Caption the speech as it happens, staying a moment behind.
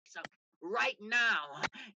right now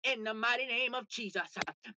in the mighty name of Jesus.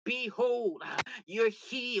 Behold, you're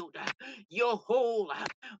healed, you're whole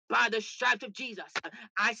by the stripes of Jesus.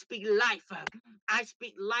 I speak life. I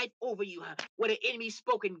speak life over you. Where the enemy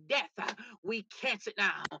spoken death, we cancel it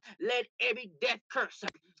now. Let every death curse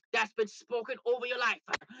that's been spoken over your life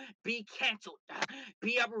be canceled,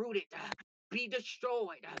 be uprooted, be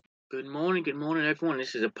destroyed. Good morning, everyone.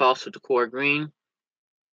 This is Apostle DoQuoi Green,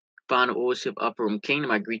 founder of Overship Upper Room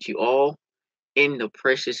Kingdom. I greet you all in the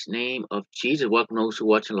precious name of Jesus. Welcome those who are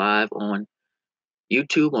watching live on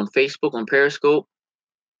YouTube, on Facebook, on Periscope.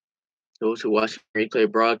 Those who watch replay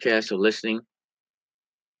broadcast or listening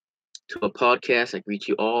to a podcast, I greet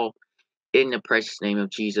you all in the precious name of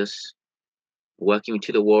Jesus. Welcome you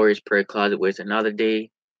to the Warriors Prayer Closet, where it's another day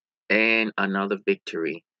and another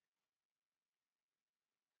victory.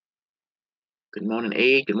 Good morning,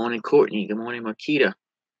 Aid. Good morning, Courtney. Good morning, Makita.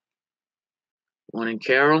 Good morning,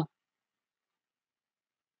 Carol.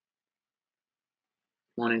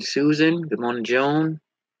 Good morning, Susan. Good morning, Joan.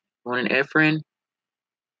 Good morning, Efren.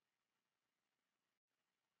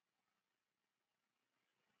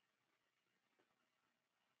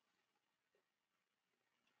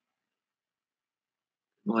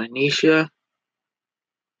 Good morning, Nisha.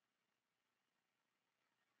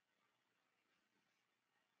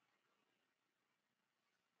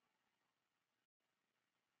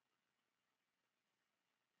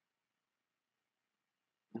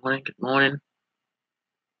 Good morning. Good morning.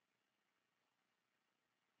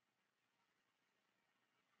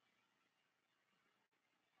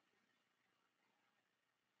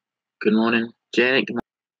 Good morning, Janet.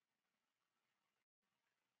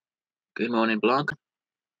 Good morning, Blanca.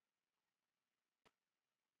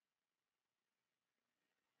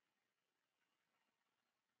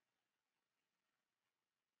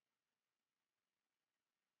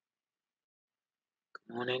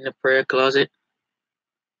 Good morning, the prayer closet.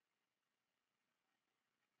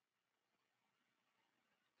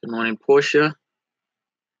 Good morning, Portia.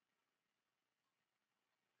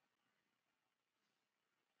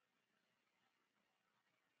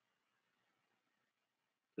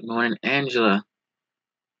 Good morning, Angela.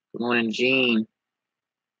 Good morning, Jean.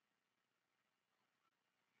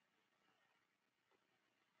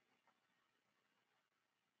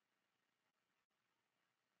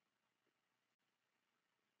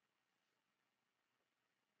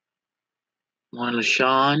 Good morning,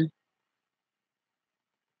 LaShawn.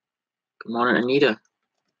 Good morning, Anita.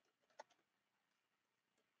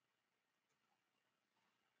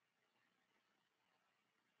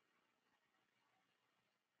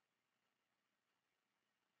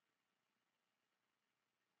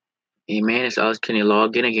 Amen. It's Alex Kenny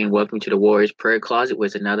Logan again. Welcome to the Warriors Prayer Closet, where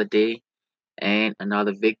it's another day and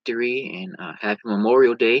another victory. And happy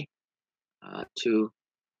Memorial Day to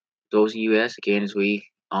those in the U.S. Again, as we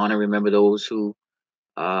honor, remember those who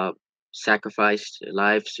sacrificed their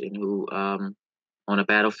lives and who on a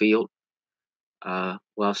battlefield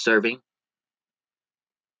while serving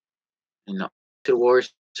in the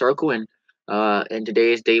Warriors Circle. And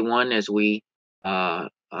today is day one as we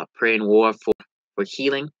pray and war for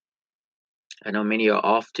healing. I know many are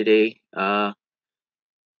off today in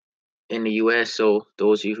the U.S., so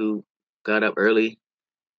those of you who got up early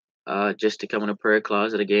just to come in a prayer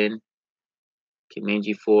closet again, commend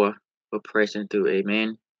you for pressing through. Amen.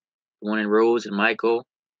 Good morning, Rose and Michael.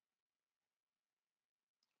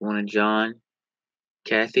 Good morning, John,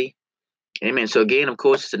 Kathy. Amen. So again, of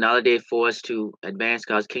course, it's another day for us to advance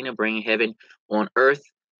God's kingdom, bringing heaven on earth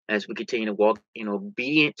as we continue to walk in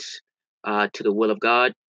obedience to the will of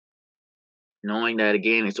God, knowing that,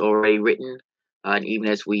 again, it's already written, and even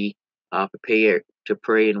as we prepare to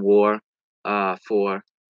pray and war for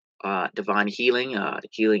divine healing,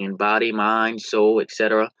 healing in body, mind, soul,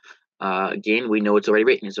 etc. Again, we know it's already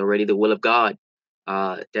written. It's already the will of God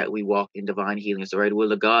that we walk in divine healing. It's already the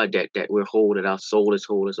will of God that we're whole, that our soul is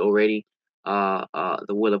whole. It's already the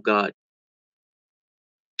will of God.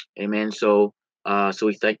 Amen. So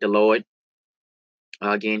we thank the Lord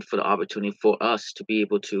again for the opportunity for us to be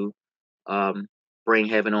able to bring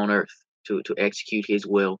heaven on earth, to execute His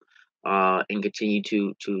will, and continue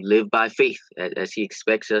to live by faith as He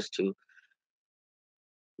expects us to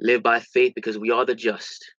live by faith, because we are the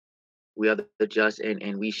just. We are the just,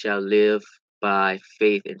 and we shall live by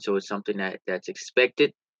faith. And so it's something that's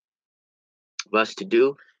expected of us to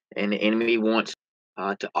do. And the enemy wants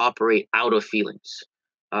to operate out of feelings,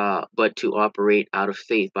 but to operate out of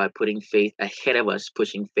faith by putting faith ahead of us,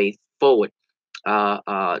 pushing faith forward.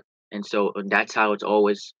 And that's how it's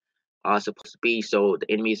always supposed to be. So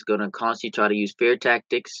the enemy is going to constantly try to use fear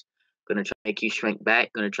tactics going to try to make you shrink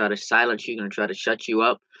back, going to try to silence you, going to try to shut you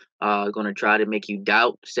up, going to try to make you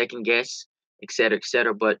doubt, second guess, etc.,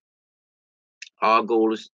 etc. But our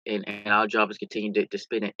goal is, and our job is continue to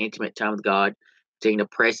spend an intimate time with God, continue to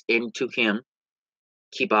press into Him,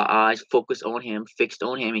 keep our eyes focused on Him, fixed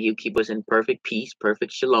on Him, and He'll keep us in perfect peace,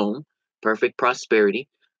 perfect shalom, perfect prosperity,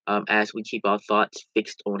 as we keep our thoughts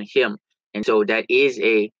fixed on Him. And so that is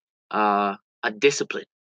a discipline,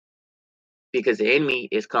 because the enemy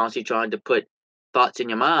is constantly trying to put thoughts in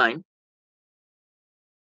your mind,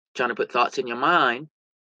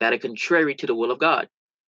 that are contrary to the will of God,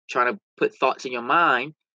 trying to put thoughts in your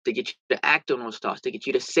mind to get you to act on those thoughts, to get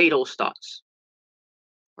you to say those thoughts,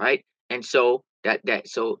 right? And so so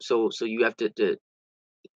you have to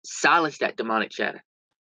silence that demonic chatter,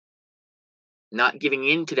 not giving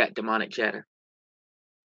in to that demonic chatter,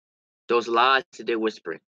 those lies that they're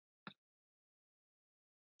whispering,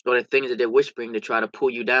 or the things that they're whispering to try to pull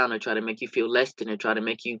you down, to try to make you feel less than, to try to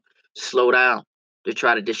make you slow down, to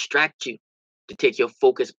try to distract you, to take your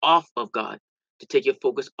focus off of God, to take your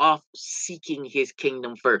focus off seeking His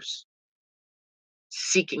kingdom first.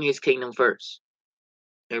 Seeking His kingdom first.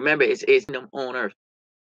 And remember, it's kingdom on earth,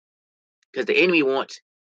 because the enemy wants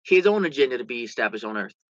his own agenda to be established on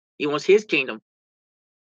earth. He wants his kingdom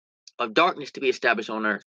of darkness to be established on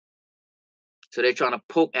earth. So they're trying to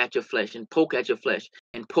poke at your flesh and poke at your flesh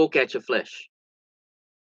and poke at your flesh,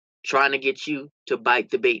 trying to get you to bite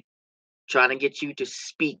the bait, trying to get you to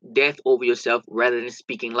speak death over yourself rather than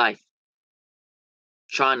speaking life,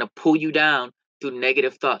 trying to pull you down through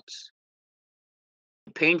negative thoughts,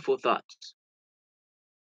 painful thoughts,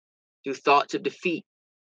 through thoughts of defeat,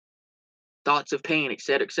 thoughts of pain,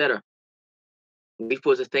 etc., etc. We're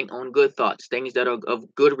supposed to think on good thoughts, things that are of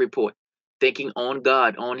good report, thinking on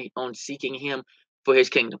God, on seeking Him for His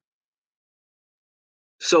kingdom.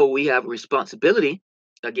 So we have a responsibility,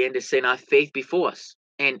 again, to send our faith before us.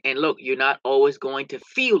 And look, you're not always going to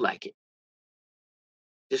feel like it.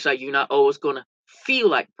 Just like you're not always going to feel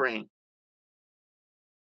like praying.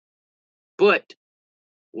 But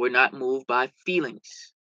we're not moved by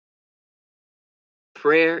feelings.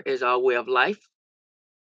 Prayer is our way of life.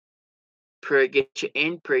 Prayer gets you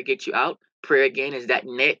in, prayer gets you out. Prayer, again, is that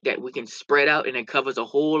net that we can spread out, and it covers a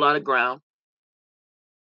whole lot of ground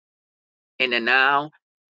in the now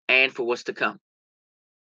and for what's to come.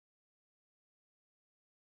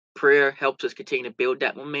 Prayer helps us continue to build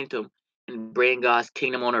that momentum and bring God's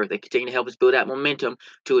kingdom on earth. It continue to help us build that momentum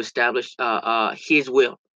to establish His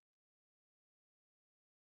will.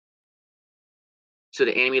 So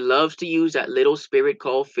the enemy loves to use that little spirit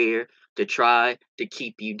called fear to try to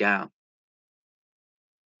keep you down,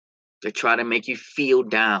 to try to make you feel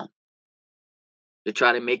down, to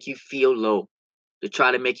try to make you feel low, to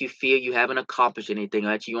try to make you feel you haven't accomplished anything,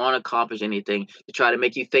 that you aren't accomplished anything, to try to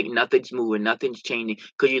make you think nothing's moving, nothing's changing,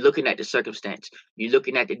 because you're looking at the circumstance, you're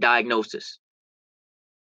looking at the diagnosis.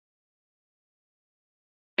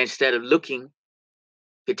 Instead of looking,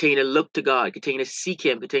 continue to look to God, continue to seek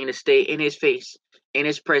Him, continue to stay in His face, in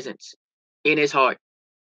His presence, in His heart,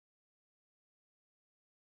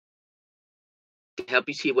 to help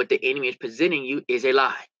you see what the enemy is presenting you is a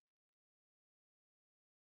lie.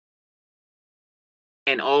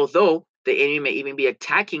 And although the enemy may even be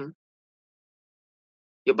attacking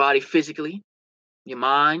your body physically, your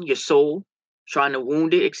mind, your soul, trying to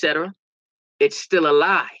wound it, etc., it's still a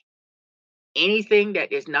lie. Anything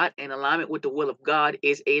that is not in alignment with the will of God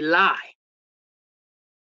is a lie.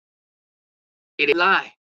 It is a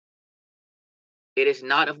lie. It is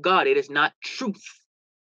not of God. It is not truth.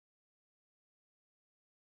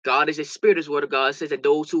 God is a spirit, as the word of God says, that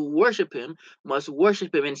those who worship Him must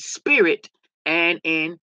worship Him in spirit and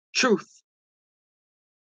in truth.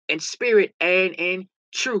 In spirit and in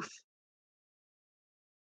truth.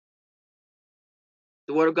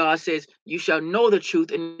 The word of God says, you shall know the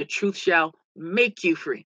truth, and the truth shall make you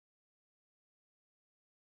free.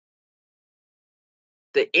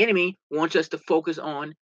 The enemy wants us to focus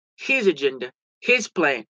on his agenda, his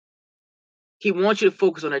plan. He wants you to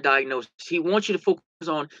focus on the diagnosis. He wants you to focus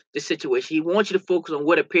on the situation. He wants you to focus on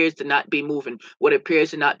what appears to not be moving, what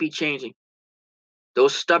appears to not be changing.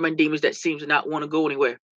 Those stubborn demons that seem to not want to go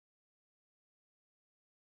anywhere.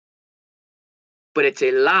 But it's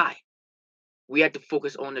a lie. We have to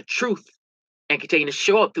focus on the truth and continue to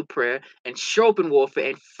show up through prayer and show up in warfare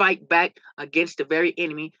and fight back against the very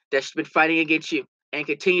enemy that's been fighting against you, and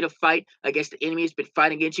continue to fight against the enemy that's been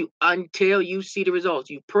fighting against you until you see the results.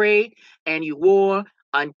 You pray and you war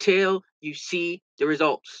until you see the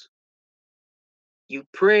results. You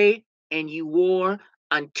pray and you war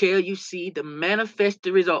until you see the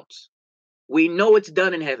manifested results. We know it's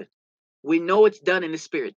done in heaven. We know it's done in the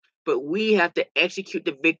spirit. But we have to execute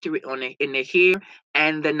the victory in the here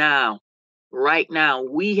and the now. Right now,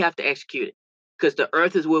 we have to execute it because the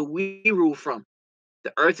earth is where we rule from.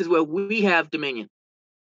 The earth is where we have dominion.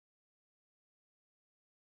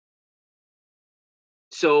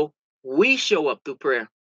 So we show up through prayer.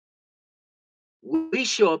 We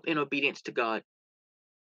show up in obedience to God,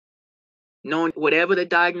 knowing whatever the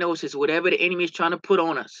diagnosis, whatever the enemy is trying to put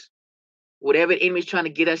on us, whatever the enemy is trying to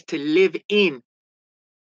get us to live in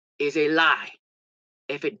is a lie.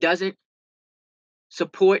 If it doesn't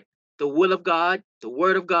support the will of God, the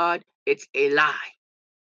word of God, it's a lie.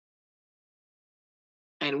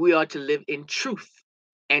 And we are to live in truth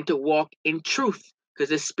and to walk in truth because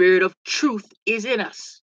the spirit of truth is in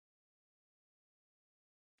us.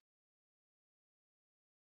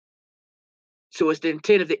 So it's the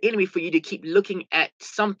intent of the enemy for you to keep looking at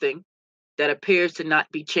something that appears to not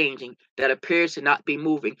be changing, that appears to not be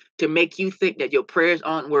moving, to make you think that your prayers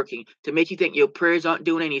aren't working, to make you think your prayers aren't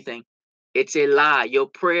doing anything. It's a lie. Your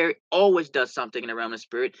prayer always does something in the realm of the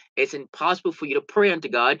spirit. It's impossible for you to pray unto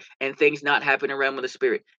God and things not happen in the realm of the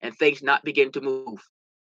spirit and things not begin to move.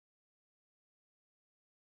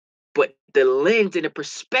 But the lens and the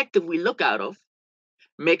perspective we look out of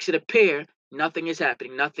makes it appear nothing is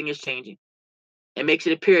happening, nothing is changing. It makes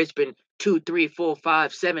it appear it's been 2, 3, 4,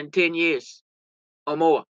 5, 7, 10 years or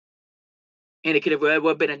more. And it could have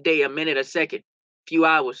ever been a day, a minute, a second, few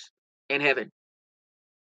hours in heaven.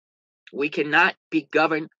 We cannot be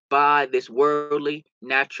governed by this worldly,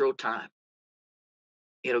 natural time.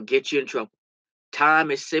 It'll get you in trouble.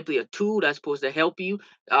 Time is simply a tool that's supposed to help you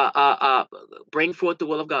bring forth the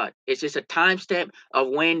will of God. It's just a timestamp of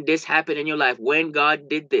when this happened in your life, when God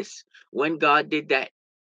did this, when God did that.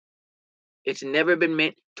 It's never been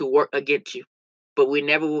meant to work against you, but we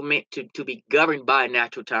never were meant to be governed by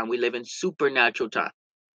natural time. We live in supernatural time.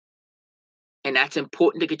 And that's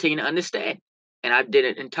important to continue to understand. And I did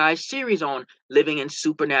an entire series on living in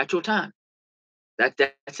supernatural time.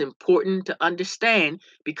 That's important to understand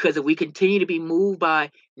because if we continue to be moved by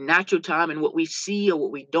natural time and what we see or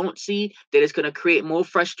what we don't see, then it's going to create more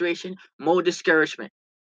frustration, more discouragement.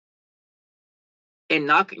 And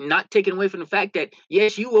not taking away from the fact that,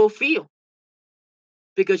 yes, you will feel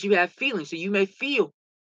because you have feelings. So you may feel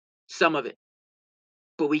some of it,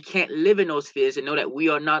 but we can't live in those fears and know that we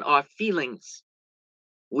are not our feelings.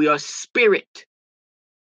 We are spirit.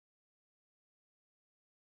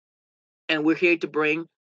 And we're here to bring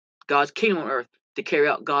God's kingdom on earth, to carry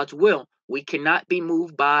out God's will. We cannot be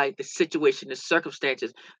moved by the situation, the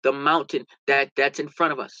circumstances, the mountain that's in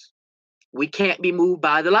front of us. We can't be moved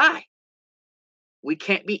by the lie. We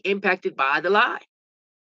can't be impacted by the lie.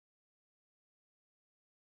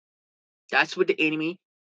 That's what the enemy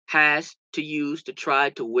has to use to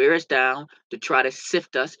try to wear us down, to try to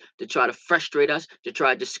sift us, to try to frustrate us, to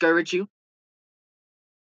try to discourage you,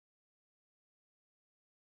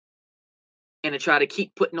 and to try to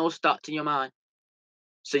keep putting those thoughts in your mind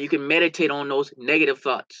so you can meditate on those negative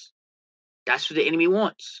thoughts. That's what the enemy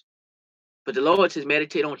wants. But the Lord says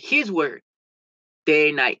meditate on his word day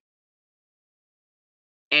and night.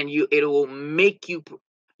 And it will make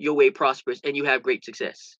your way prosperous and you have great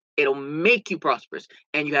success. It'll make you prosperous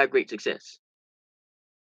and you have great success.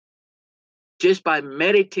 Just by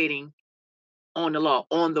meditating on the law,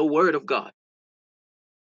 on the word of God.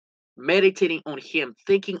 Meditating on him,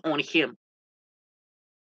 thinking on him.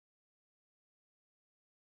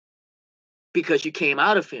 Because you came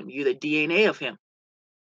out of him. You're the DNA of him.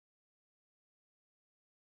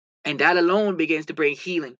 And that alone begins to bring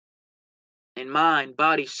healing in mind,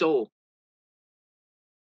 body, soul.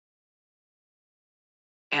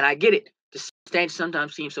 And I get it. The circumstance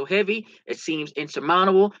sometimes seems so heavy. It seems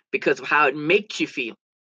insurmountable because of how it makes you feel.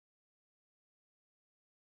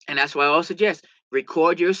 And that's why I always suggest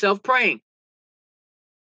record yourself praying.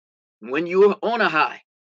 When you're on a high,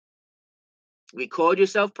 record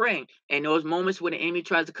yourself praying. And those moments when the enemy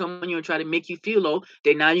tries to come on you and try to make you feel low,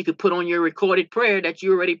 then now you can put on your recorded prayer that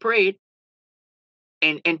you already prayed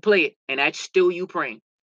and play it. And that's still you praying.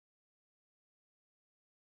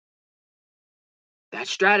 That's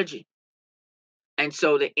strategy. And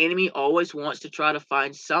so the enemy always wants to try to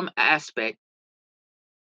find some aspect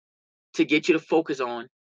to get you to focus on,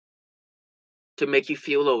 to make you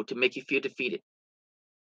feel low, to make you feel defeated,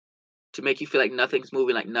 to make you feel like nothing's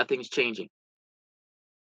moving, like nothing's changing.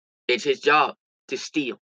 It's his job to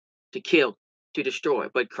steal, to kill, to destroy.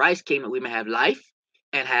 But Christ came that we may have life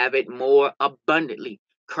and have it more abundantly.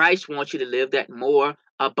 Christ wants you to live that more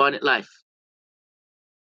abundant life.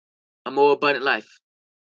 A more abundant life.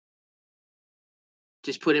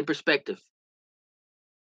 Just put in perspective.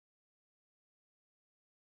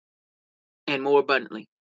 And more abundantly.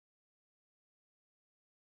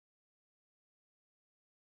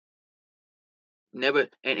 Never,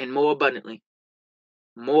 and more abundantly,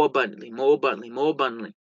 more abundantly, more abundantly, more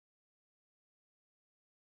abundantly.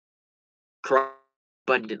 Christ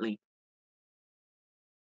abundantly.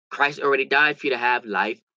 Christ already died for you to have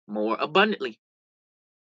life more abundantly.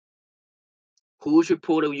 Whose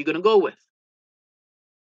report are you going to go with?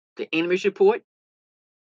 The enemy's report,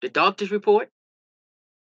 the doctor's report,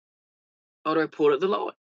 or the report of the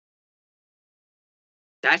Lord?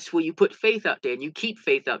 That's where you put faith out there, and you keep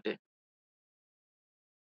faith out there.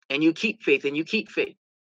 And you keep faith, and you keep faith.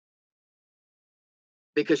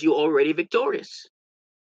 Because you're already victorious.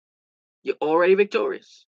 You're already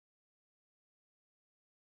victorious.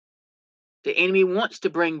 The enemy wants to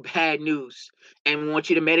bring bad news and wants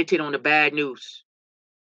you to meditate on the bad news.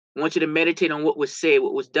 Want you to meditate on what was said,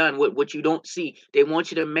 what was done, what you don't see. They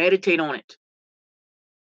want you to meditate on it.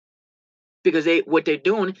 Because what they're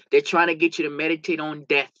doing, they're trying to get you to meditate on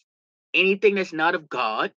death. Anything that's not of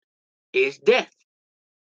God is death.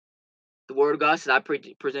 The word of God says, I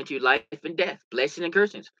present you life and death, blessings and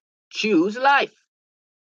cursings. Choose life.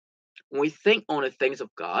 When we think on the things of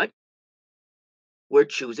God, we're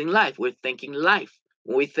choosing life. We're thinking life.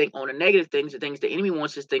 When we think on the negative things, the things the enemy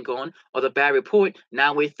wants us to think on, or the bad report,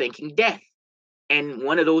 now we're thinking death. And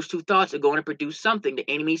one of those two thoughts are going to produce something. The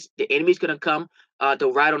enemy's going to come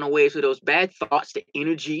to ride on the waves of those bad thoughts, the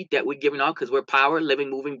energy that we're giving off, because we're power, living,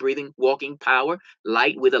 moving, breathing, walking power,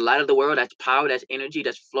 light. With the light of the world. That's power, that's energy,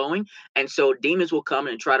 that's flowing. And so demons will come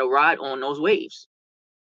and try to ride on those waves.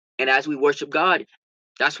 And as we worship God,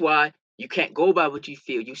 that's why you can't go by what you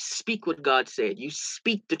feel. You speak what God said. You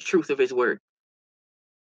speak the truth of his word.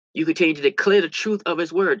 You continue to declare the truth of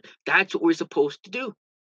his word. That's what we're supposed to do.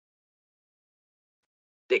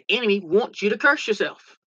 The enemy wants you to curse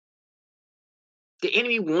yourself. The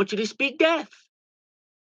enemy wants you to speak death,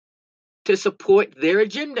 to support their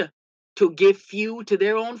agenda, to give fuel to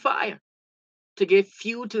their own fire, to give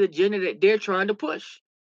fuel to the agenda that they're trying to push.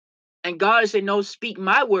 And God said, no, speak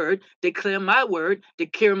my word, declare my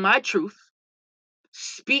truth,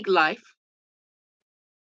 speak life.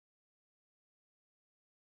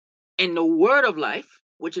 And the word of life,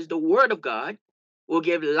 which is the word of God, will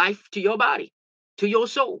give life to your body, to your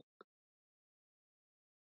soul.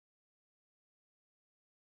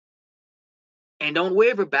 And don't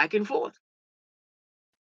waver back and forth.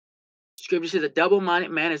 Scripture says a double-minded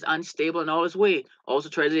man is unstable in all his ways. Also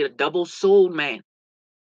translated a double-souled man.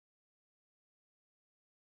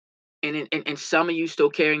 And some of you still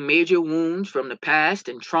carrying major wounds from the past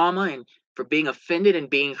and trauma and for being offended and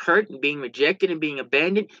being hurt and being rejected and being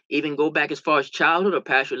abandoned, even go back as far as childhood or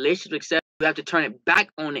past relationships, except you have to turn it back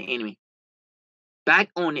on the enemy. Back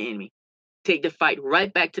on the enemy. Take the fight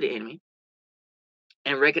right back to the enemy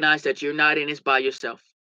and recognize that you're not in this by yourself.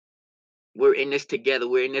 We're in this together.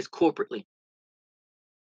 We're in this corporately.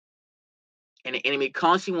 And the enemy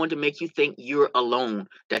constantly wants to make you think you're alone,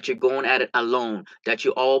 that you're going at it alone, that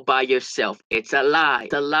you're all by yourself. It's a lie.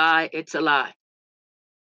 It's a lie. It's a lie.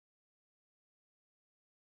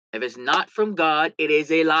 If it's not from God, it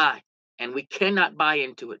is a lie. And we cannot buy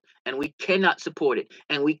into it. And we cannot support it.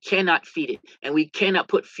 And we cannot feed it. And we cannot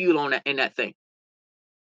put fuel on that in that thing.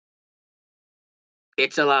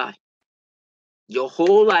 It's a lie. Your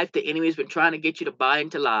whole life, the enemy has been trying to get you to buy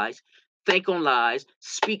into lies, think on lies,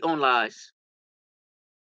 speak on lies.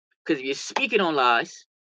 Because if you're speaking on lies,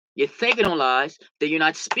 you're thinking on lies, then you're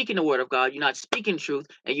not speaking the word of God, you're not speaking truth,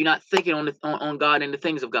 and you're not thinking on God and the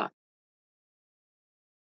things of God.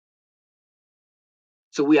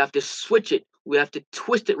 So we have to switch it. We have to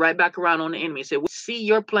twist it right back around on the enemy and say, well, see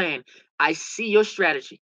your plan. I see your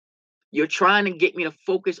strategy. You're trying to get me to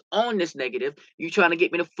focus on this negative. You're trying to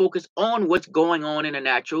get me to focus on what's going on in the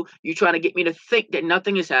natural. You're trying to get me to think that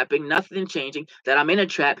nothing is happening, nothing changing, that I'm in a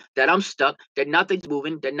trap, that I'm stuck, that nothing's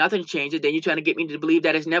moving, that nothing changes. Then you're trying to get me to believe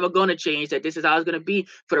that it's never going to change, that this is how it's going to be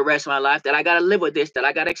for the rest of my life, that I got to live with this, that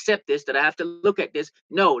I got to accept this, that I have to look at this.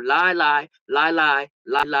 No, lie, lie, lie, lie,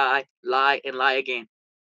 lie, lie, lie, and lie again.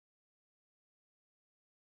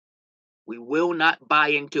 We will not buy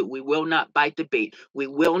into it. We will not bite the bait. We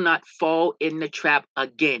will not fall in the trap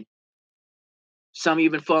again. Some of you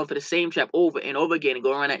have been falling for the same trap over and over again and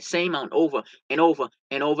going around that same mountain over and over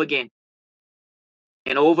and over again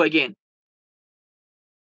and over again.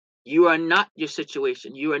 You are not your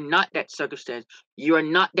situation. You are not that circumstance. You are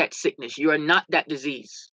not that sickness. You are not that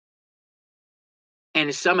disease.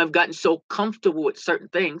 And some have gotten so comfortable with certain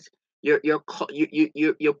things, you're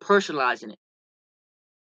personalizing it.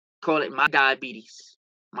 Call it my diabetes,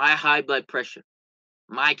 my high blood pressure,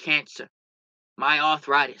 my cancer, my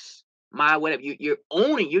arthritis, my whatever.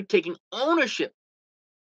 You're taking ownership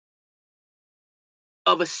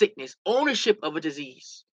of a sickness, ownership of a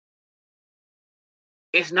disease.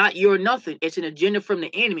 It's not your nothing. It's an agenda from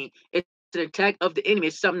the enemy. It's an attack of the enemy.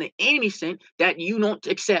 It's something the enemy sent that you don't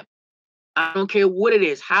accept. I don't care what it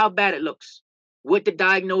is, how bad it looks, what the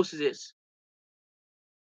diagnosis is.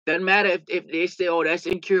 Doesn't matter if they say, oh, that's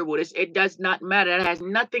incurable. It does not matter. That has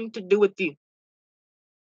nothing to do with you.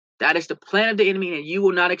 That is the plan of the enemy, and you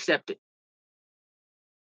will not accept it.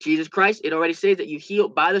 Jesus Christ, it already says that you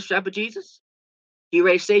healed by the strap of Jesus. He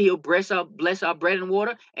already said he'll bless our bread and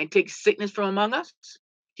water and take sickness from among us.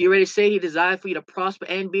 He already said he desired for you to prosper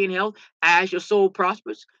and be in health as your soul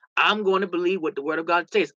prospers. I'm going to believe what the word of God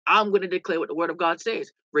says. I'm going to declare what the word of God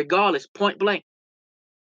says, regardless, point blank.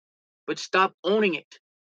 But stop owning it.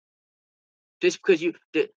 Just because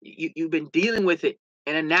you've been dealing with it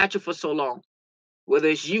in a natural for so long, whether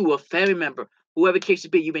it's you, a family member, whoever it case to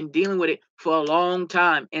be, you've been dealing with it for a long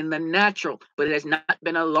time in the natural, but it has not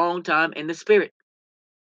been a long time in the spirit.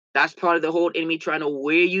 That's part of the whole enemy trying to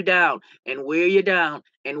wear you down and wear you down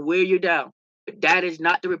and wear you down. But that is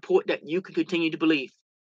not the report that you can continue to believe.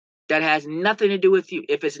 That has nothing to do with you.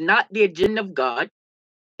 If it's not the agenda of God,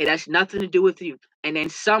 it has nothing to do with you. And then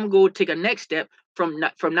some go take a next step from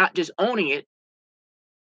not just owning it,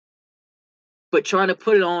 but trying to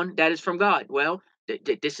put it on that is from God. Well,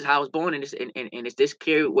 this is how I was born, and it's this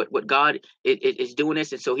clear what God is doing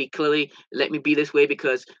this, and so He clearly let me be this way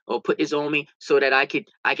because or put this on me so that I can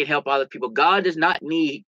help other people. God does not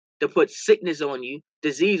need to put sickness on you,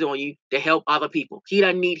 disease on you to help other people. He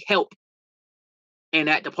doesn't need help in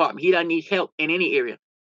that department. He doesn't need help in any area.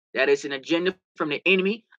 That is an agenda from the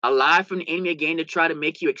enemy, a lie from the enemy again to try to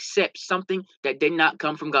make you accept something that did not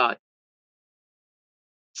come from God.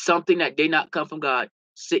 Something that did not come from God.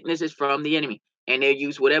 Sickness is from the enemy. And they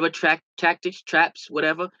use whatever tactics, traps,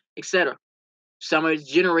 whatever, etc. Some of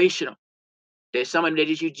it's generational. There's some of them that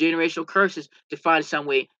just use generational curses to find some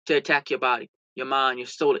way to attack your body, your mind, your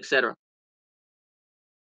soul, etc.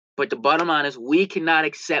 But the bottom line is we cannot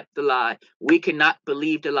accept the lie. We cannot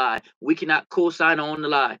believe the lie. We cannot co-sign on the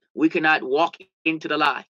lie. We cannot walk into the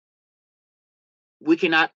lie. We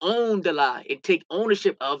cannot own the lie and take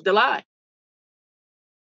ownership of the lie.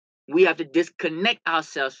 We have to disconnect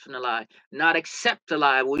ourselves from the lie, not accept the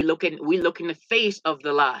lie. We look in the face of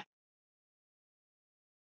the lie.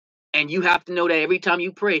 And you have to know that every time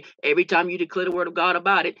you pray, every time you declare the word of God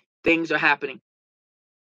about it, things are happening.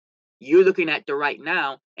 You're looking at the right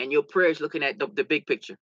now, and your prayer is looking at the big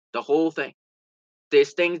picture, the whole thing.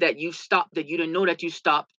 There's things that you stopped that you didn't know that you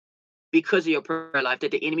stopped because of your prayer life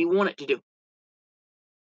that the enemy wanted to do.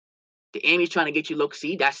 The enemy's trying to get you look,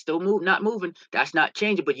 see, that's still not moving. That's not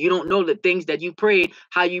changing. But you don't know the things that you prayed,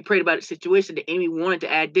 how you prayed about the situation. The enemy wanted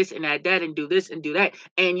to add this and add that and do this and do that.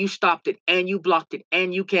 And you stopped it and you blocked it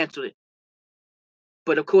and you canceled it.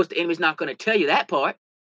 But of course, the enemy's not going to tell you that part.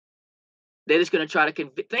 They're just going to try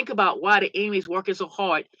to think about why the enemy is working so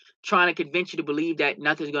hard trying to convince you to believe that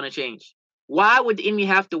nothing's going to change. Why would the enemy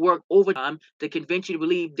have to work overtime to convince you to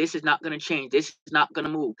believe this is not going to change? This is not going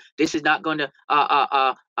to move. This is not going to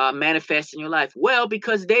manifest in your life. Well,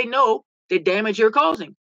 because they know the damage you're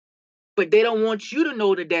causing. But they don't want you to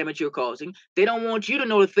know the damage you're causing. They don't want you to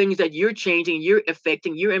know the things that you're changing, you're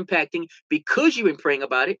affecting, you're impacting because you've been praying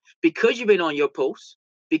about it, because you've been on your posts,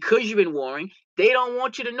 because you've been warring. They don't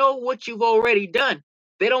want you to know what you've already done.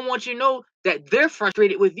 They don't want you to know that they're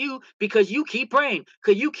frustrated with you because you keep praying,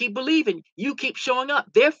 because you keep believing, you keep showing up.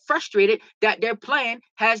 They're frustrated that their plan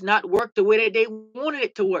has not worked the way that they wanted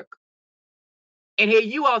it to work. And here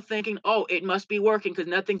you are thinking, oh, it must be working because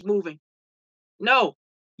nothing's moving. No,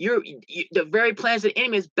 the very plans of the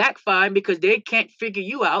enemy is backfiring because they can't figure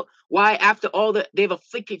you out. Why, after all that they've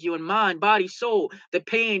afflicted you in mind, body, soul, the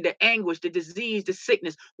pain, the anguish, the disease, the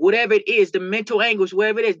sickness, whatever it is, the mental anguish,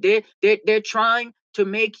 whatever it is, they're trying to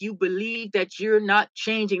make you believe that you're not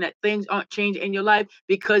changing, that things aren't changing in your life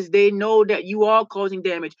because they know that you are causing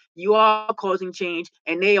damage, you are causing change,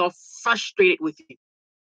 and they are frustrated with you.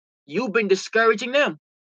 You've been discouraging them.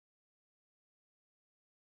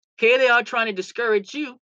 Here they are trying to discourage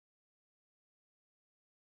you,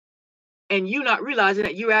 and you not realizing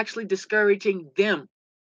that you're actually discouraging them.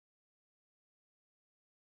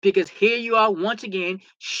 Because here you are once again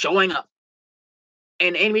showing up.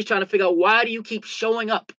 And the enemy's trying to figure out, why do you keep showing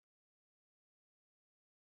up?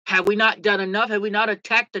 Have we not done enough? Have we not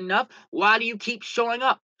attacked enough? Why do you keep showing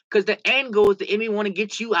up? Because the end goal is the enemy want to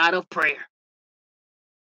get you out of prayer.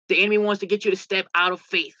 The enemy wants to get you to step out of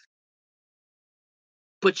faith.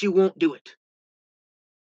 But you won't do it.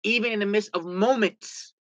 Even in the midst of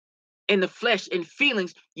moments in the flesh and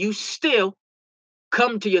feelings, you still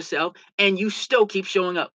come to yourself and you still keep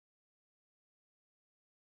showing up.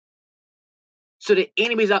 So the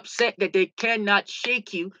enemy's upset that they cannot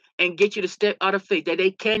shake you and get you to step out of faith, that they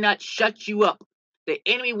cannot shut you up. The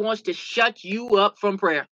enemy wants to shut you up from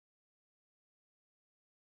prayer.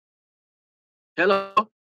 Hello?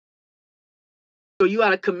 So you got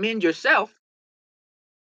to commend yourself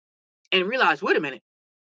and realize, wait a minute,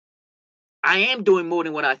 I am doing more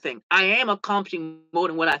than what I think. I am accomplishing more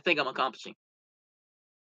than what I think I'm accomplishing.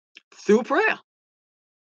 Through prayer.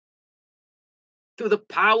 Through the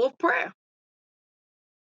power of prayer.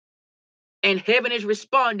 And heaven is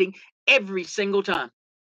responding every single time.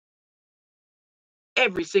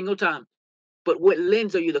 Every single time. But what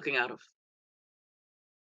lens are you looking out of?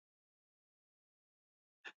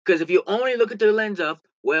 Because if you only look at the lens of,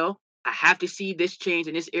 well, I have to see this change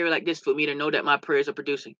in this area like this for me to know that my prayers are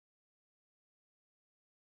producing.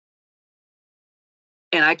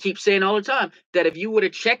 And I keep saying all the time that if you were to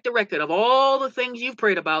check the record of all the things you've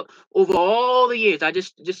prayed about over all the years, I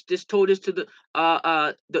just told this to the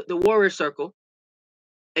warrior circle.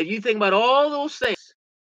 If you think about all those things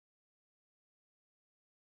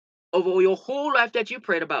over your whole life that you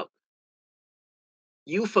prayed about,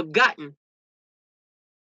 you've forgotten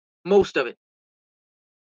most of it.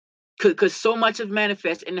 Because so much has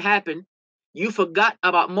manifested and happened, you forgot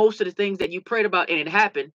about most of the things that you prayed about and it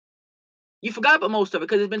happened. You forgot about most of it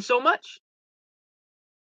because it's been so much.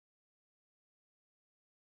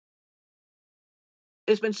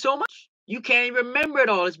 It's been so much. You can't even remember it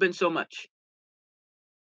all. It's been so much.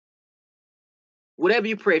 Whatever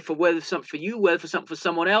you prayed for, whether it's something for you, whether it's something for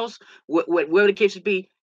someone else, whatever the case would be,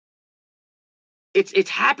 it's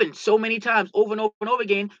happened so many times over and over and over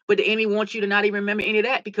again, but the enemy wants you to not even remember any of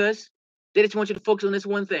that because they just want you to focus on this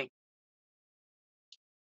one thing.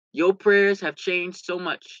 Your prayers have changed so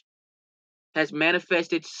much, has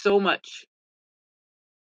manifested so much.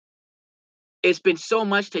 It's been so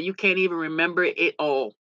much that you can't even remember it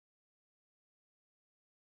all.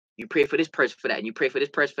 You pray for this person for that, and you pray for this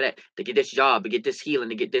person for that, to get this job, to get this healing,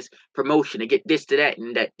 to get this promotion, to get this to that,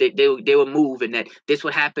 and that they will move, and that this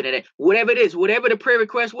would happen, and that whatever it is, whatever the prayer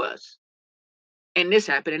request was. And this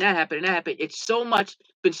happened, and that happened, and that happened. It's so much,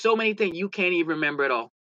 been so many things, you can't even remember it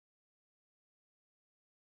all.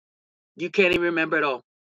 You can't even remember it all.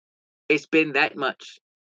 It's been that much.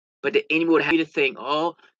 But the enemy would have you to think,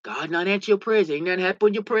 oh, God not answer your prayers. Ain't nothing happened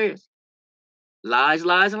with your prayers. Lies,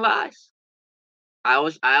 lies, and lies. I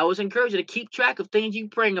always encourage you to keep track of things you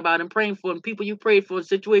praying about and praying for and people you prayed for, the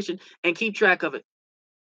situation, and keep track of it.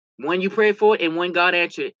 When you prayed for it and when God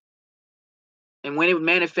answered it. And when it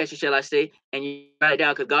manifested, shall I say, and you write it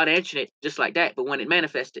down because God answered it just like that, but when it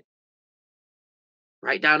manifested.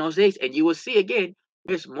 Write down those days and you will see again,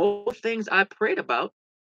 there's more things I prayed about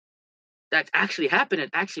that's actually happened and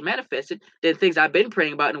actually manifested than things I've been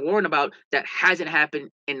praying about and warning about that hasn't happened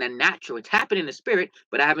in the natural. It's happened in the spirit,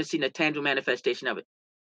 but I haven't seen a tangible manifestation of it.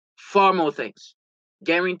 Far more things.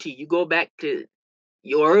 Guarantee you go back to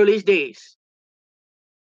your earliest days.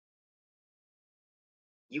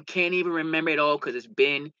 You can't even remember it all because it's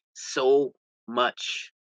been so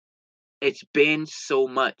much. It's been so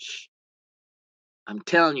much. I'm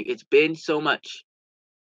telling you, it's been so much.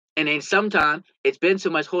 And then sometimes it's been so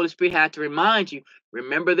much, Holy Spirit had to remind you,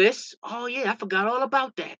 remember this? Oh, yeah, I forgot all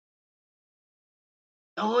about that.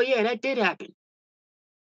 Oh, yeah, that did happen.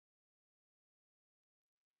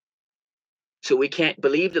 So we can't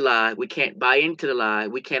believe the lie. We can't buy into the lie.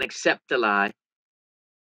 We can't accept the lie.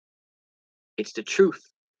 It's the truth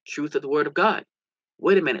of the word of God.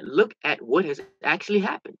 Wait a minute. Look at what has actually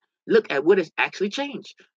happened. Look at what has actually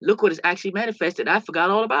changed. Look what has actually manifested. I forgot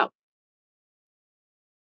all about.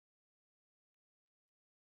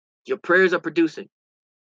 Your prayers are producing.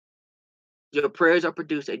 Your prayers are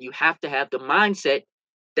producing. And you have to have the mindset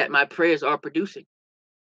that my prayers are producing.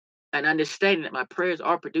 And understanding that my prayers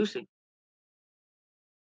are producing.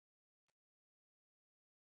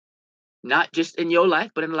 Not just in your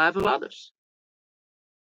life, but in the life of others.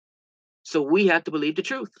 So we have to believe the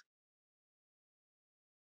truth.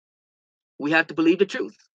 We have to believe the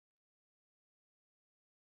truth.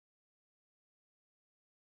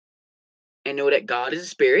 And know that God is a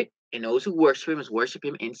spirit, and those who worship him must worship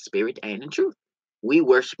him in spirit and in truth. We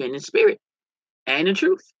worship him in spirit and in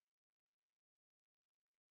truth.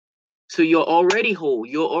 So you're already whole.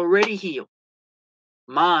 You're already healed.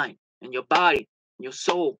 Mind and your body, and your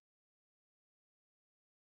soul.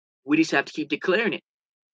 We just have to keep declaring it.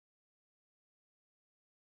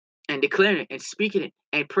 And declaring it and speaking it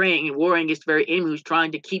and praying and warring against the very enemy who's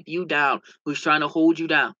trying to keep you down, who's trying to hold you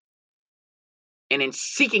down. And in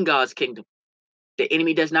seeking God's kingdom. The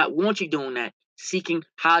enemy does not want you doing that. Seeking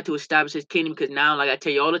how to establish his kingdom, because now, like I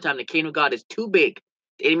tell you all the time, the kingdom of God is too big.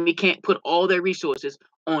 The enemy can't put all their resources,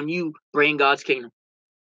 on you bring God's kingdom.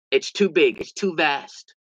 It's too big. It's too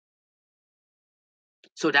vast.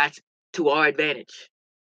 So that's to our advantage.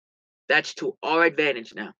 That's to our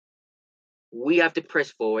advantage now. We have to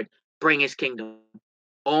press forward, bring his kingdom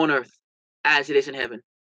on earth as it is in heaven.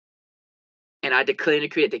 And I declare and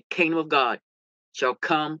decree that the kingdom of God shall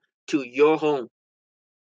come to your home,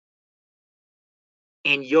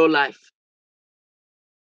 in your life,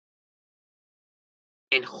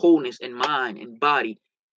 in wholeness, in mind, in body,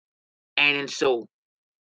 and in soul.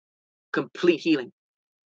 Complete healing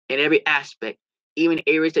in every aspect, even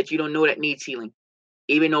areas that you don't know that needs healing.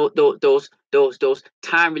 Even though those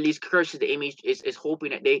time release curses the enemy is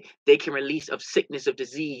hoping that they can release of sickness, of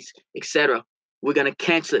disease, etc. We're gonna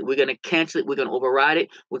cancel it. We're gonna cancel it. We're gonna override it.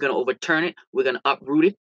 We're gonna overturn it. We're gonna uproot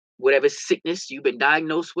it. Whatever sickness you've been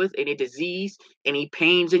diagnosed with, any disease, any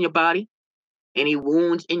pains in your body, any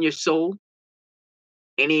wounds in your soul,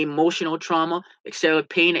 any emotional trauma, etc.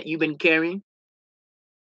 Pain that you've been carrying,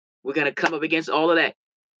 we're gonna come up against all of that.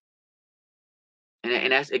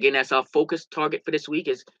 And that's again, that's our focus target for this week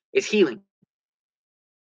is healing.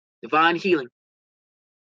 Divine healing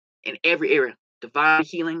in every area. Divine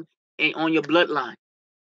healing on your bloodline.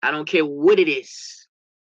 I don't care what it is.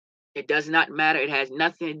 It does not matter. It has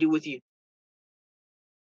nothing to do with you.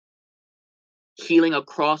 Healing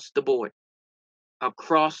across the board.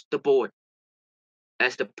 Across the board.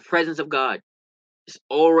 That's the presence of God. It's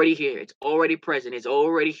already here. It's already present. It's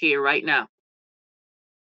already here right now.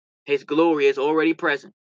 His glory is already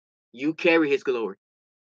present. You carry his glory.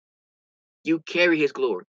 You carry his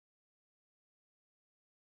glory.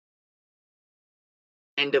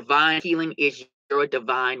 And divine healing is your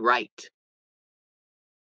divine right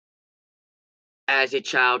as a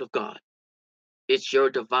child of God. It's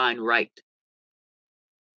your divine right.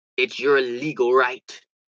 It's your legal right.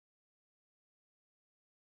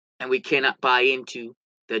 And we cannot buy into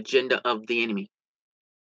the agenda of the enemy.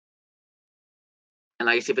 And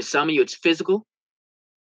like I said, for some of you, it's physical.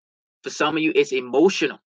 For some of you, it's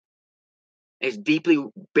emotional. It's deeply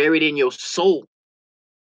buried in your soul.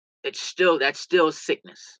 That's still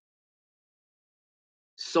sickness.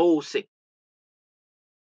 Soul sick.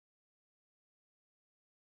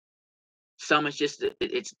 Some is just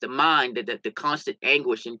it's the mind, the constant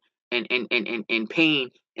anguish and pain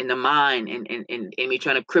in the mind, and me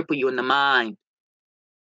trying to cripple you in the mind.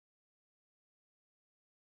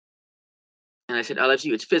 And I said, others of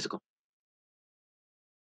you, it's physical.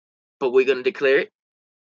 But we're gonna declare it.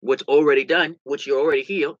 What's already done, what you're already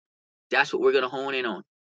healed, that's what we're gonna hone in on.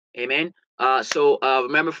 Amen. So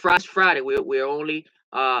remember Friday, we're only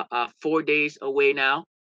 4 days away now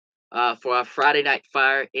for our Friday night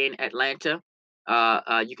fire in Atlanta.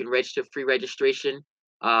 You can register free registration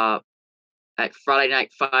at Friday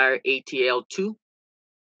Night Fire ATL2.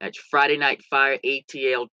 That's Friday Night Fire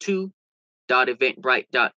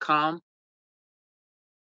ATL2.eventbrite.com.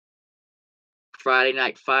 Friday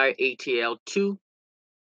Night Fire ATL2.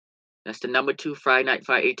 That's the number 2, Friday Night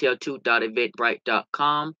Fire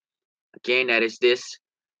ATL2.eventbrite.com. Again, that is this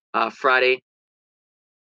Friday,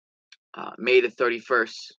 May the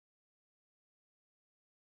 31st.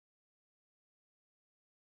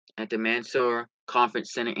 At the Mansour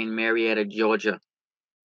Conference Center in Marietta, Georgia.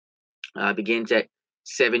 Begins at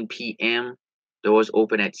 7 p.m. Doors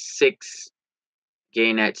open at 6.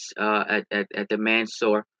 Again, that's at the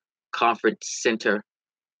Mansour Conference Center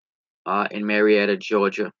in Marietta,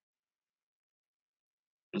 Georgia.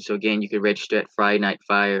 And so again, you can register at Friday Night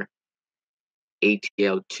Fire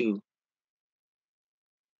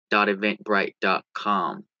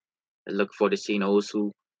ATL2.eventbrite.com. I look forward to seeing those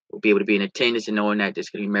who will be able to be in attendance and knowing that there's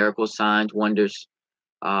going to be miracles, signs, wonders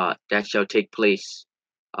that shall take place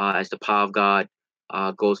as the power of God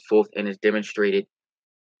goes forth and is demonstrated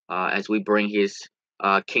as we bring his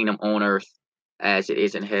kingdom on earth as it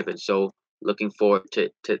is in heaven. So looking forward to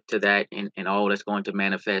that and all that's going to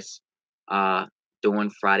manifest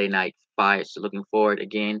during Friday Night Fire. So looking forward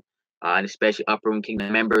again, and especially Upper Room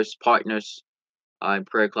Kingdom members, partners, and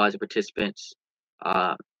prayer closet participants.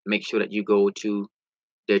 Make sure that you go to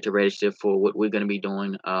there to register for what we're going to be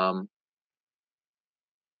doing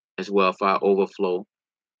as well for our overflow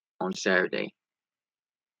on Saturday.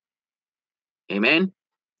 Amen.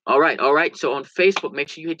 All right. So on Facebook, make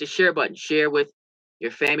sure you hit the share button. Share with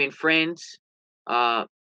your family and friends.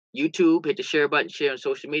 YouTube, hit the share button. Share on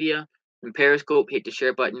social media. And Periscope, hit the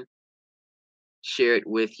share button. Share it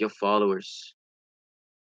with your followers.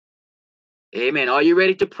 Amen. Are you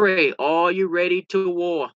ready to pray? Are you ready to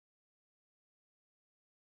war?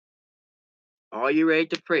 Are you ready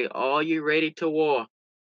to pray? Are you ready to war?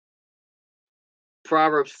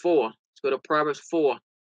 Proverbs 4. Let's go to Proverbs 4.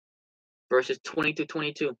 verses 20 to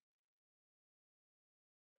 22.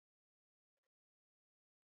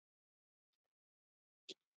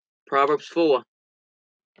 Proverbs 4,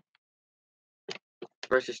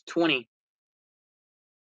 verses 20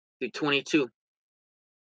 to 22.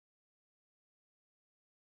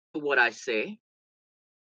 What I say,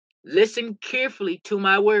 listen carefully to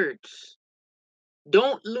my words.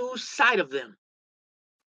 Don't lose sight of them.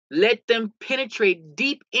 Let them penetrate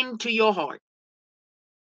deep into your heart,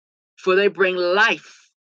 for they bring life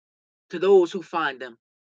to those who find them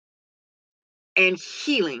and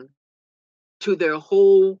healing to their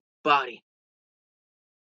whole body.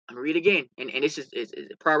 I'm gonna read again, and this is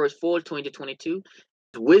Proverbs 4, 20 to 22.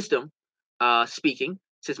 Wisdom speaking.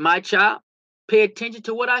 It says, my child, pay attention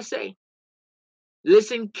to what I say.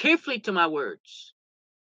 Listen carefully to my words.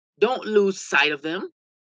 Don't lose sight of them.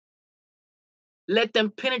 Let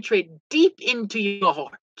them penetrate deep into your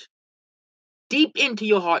heart. Deep into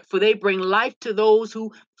your heart, for they bring life to those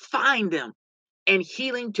who find them and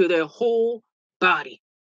healing to their whole body.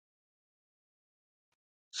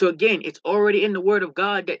 So again, it's already in the word of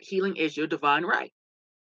God that healing is your divine right.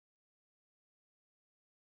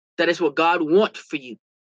 That is what God wants for you.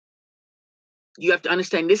 You have to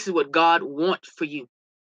understand this is what God wants for you.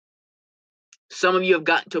 Some of you have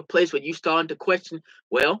gotten to a place where you starting to question,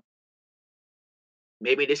 well,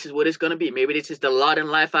 maybe this is what it's going to be. Maybe this is the lot in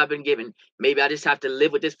life I've been given. Maybe I just have to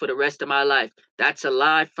live with this for the rest of my life. That's a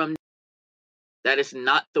lie from that is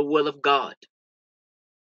not the will of God.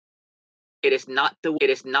 It is not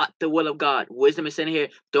the will of God. Wisdom is in here.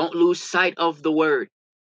 Don't lose sight of the word,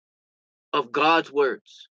 of God's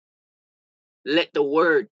words. Let the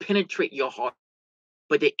word penetrate your heart.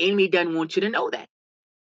 But the enemy doesn't want you to know that.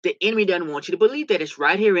 The enemy doesn't want you to believe that. It's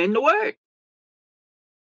right here in the word.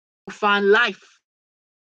 You find life,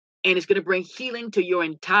 and it's going to bring healing to your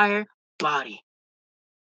entire body.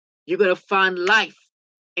 You're going to find life,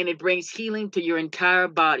 and it brings healing to your entire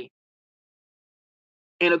body.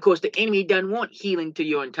 And of course, the enemy doesn't want healing to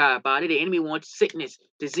your entire body. The enemy wants sickness,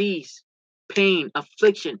 disease, pain,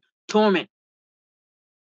 affliction, torment.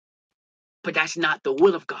 But that's not the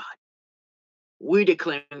will of God. We're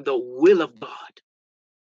declaring the will of God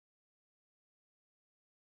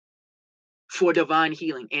for divine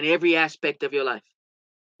healing in every aspect of your life,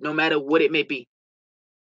 no matter what it may be.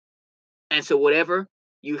 And so whatever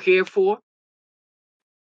you're here for,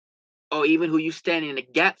 or even who you stand in the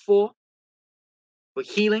gap for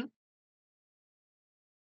healing,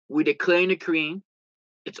 we declare and decreeing,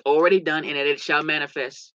 it's already done, and that it shall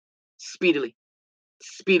manifest speedily.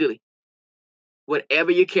 Speedily. Whatever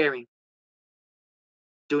you're carrying,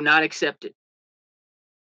 do not accept it.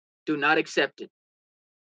 Do not accept it.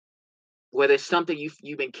 Whether it's something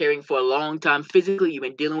you've been carrying for a long time physically, you've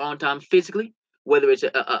been dealing with a long time physically, whether it's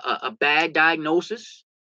a bad diagnosis,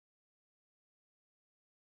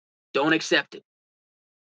 don't accept it.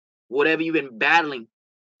 Whatever you've been battling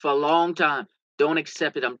for a long time, don't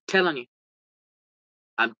accept it. I'm telling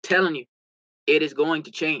you, it is going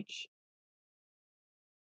to change.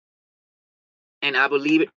 And I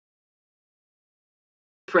believe it.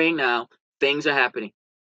 Praying now, things are happening.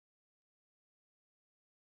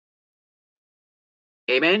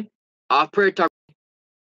 Amen. Our prayer talk.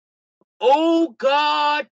 Oh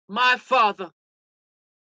God, my Father,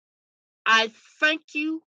 I thank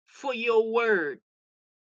you for your word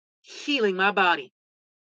healing my body.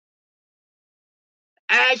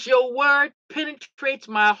 As your word penetrates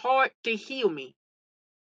my heart to heal me,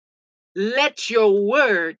 let your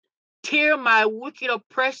word tear my wicked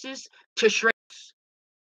oppressors to shreds.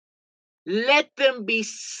 Let them be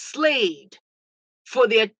slayed for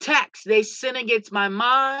the attacks they send against my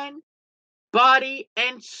mind, body,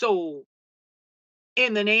 and soul.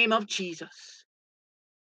 In the name of Jesus.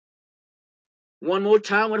 One more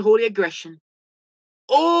time with holy aggression.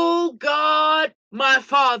 Oh God, my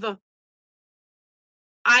Father,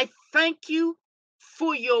 I thank you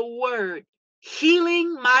for your word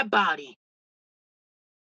healing my body.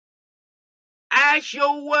 As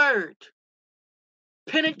your word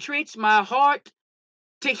penetrates my heart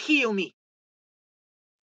to heal me,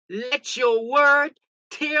 let your word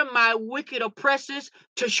tear my wicked oppressors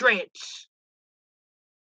to shreds.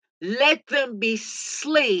 Let them be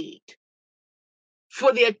slayed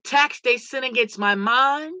for the attacks they send against my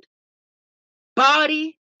mind,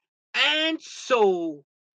 body, and soul.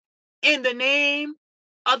 In the name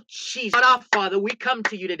of Jesus. God our Father, we come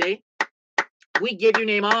to you today. We give your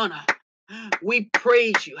name honor. We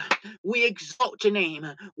praise you. We exalt your name.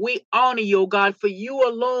 We honor you, God, for you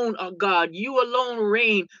alone are God. You alone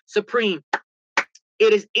reign supreme.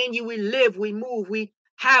 It is in you we live, we move, we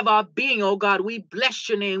have our being, oh God. We bless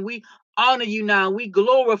your name. We honor you now. We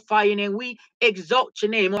glorify your name. We exalt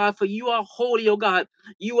your name, God, for you are holy, oh God.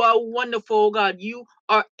 You are wonderful, oh God. You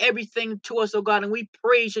are everything to us, oh God, and we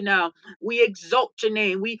praise you now. We exalt your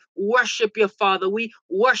name. We worship your Father. We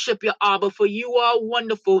worship your Abba, for you are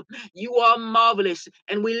wonderful. You are marvelous,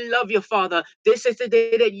 and we love your Father. This is the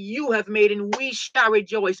day that you have made, and we shall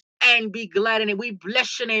rejoice and be glad in it. We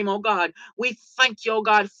bless your name, oh God. We thank you, oh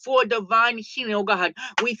God, for divine healing, oh God.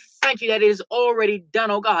 We thank you that it is already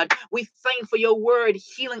done, oh God. We thank you for your word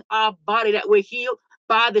healing our body, that we're healed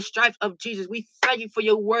by the stripes of Jesus. We thank you for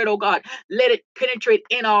your word, oh God. Let it penetrate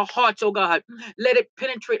in our hearts, oh God. Let it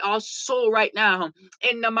penetrate our soul right now.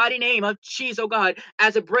 In the mighty name of Jesus, oh God,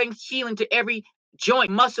 as it brings healing to every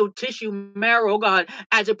joint, muscle, tissue, marrow, oh God,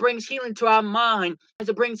 as it brings healing to our mind, as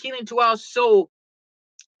it brings healing to our soul,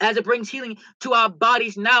 as it brings healing to our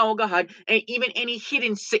bodies now, oh God, and even any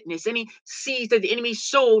hidden sickness, any seeds that the enemy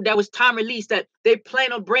sowed that was time released, that they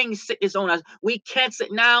plan on bringing sickness on us. We cancel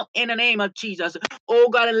it now in the name of Jesus. Oh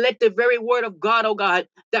God, and let the very word of God, oh God,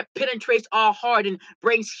 that penetrates our heart and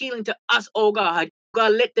brings healing to us, oh God.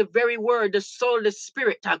 God, let the very word, the soul of the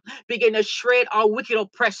spirit, begin to shred our wicked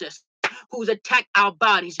oppressors who's attacked our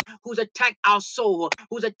bodies, who's attacked our soul,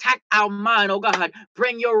 who's attacked our mind, oh God.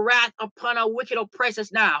 Bring your wrath upon our wicked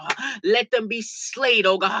oppressors now. Let them be slain,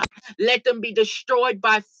 oh God. Let them be destroyed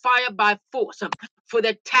by fire, by force. For the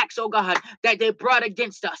attacks, oh God, that they brought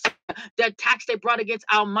against us, the attacks they brought against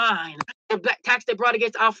our mind, the attacks they brought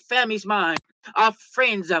against our family's mind, our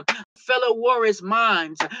friends, fellow warriors'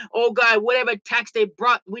 minds. Oh God, whatever attacks they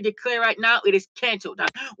brought, we declare right now it is canceled.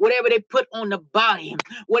 Whatever they put on the body,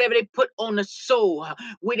 whatever they put on the soul,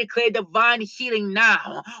 we declare divine healing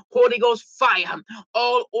now. Holy Ghost fire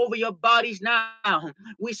all over your bodies now.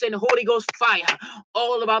 We send Holy Ghost fire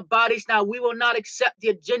all of our bodies now. We will not accept the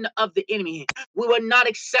agenda of the enemy. We will not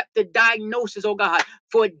accept the diagnosis, oh God,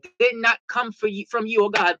 for it did not come from you, oh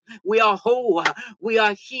God. We are whole. We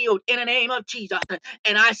are healed in the name of Jesus.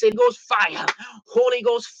 And I say, Ghost fire, Holy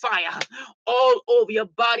Ghost fire all over your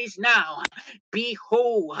bodies now. Be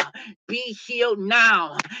whole, be healed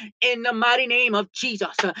now. In the mighty name of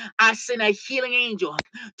Jesus, I send a healing angel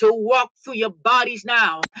to walk through your bodies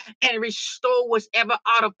now and restore what's ever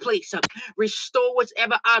out of place, restore what's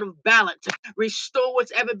ever out of balance, restore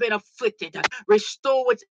what's ever been afflicted, restore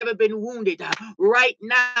what's ever been wounded right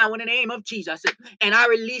now in the name of Jesus. And I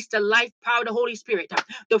release the life power of the Holy Spirit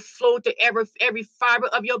to flow to every fiber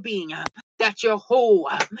of your being, that you're whole,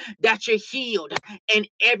 that you're healed in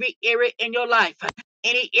every area in your life.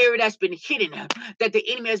 Any area that's been hidden, that the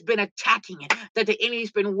enemy has been attacking, that the enemy has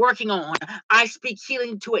been working on, I speak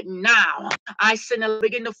healing to it now. I send it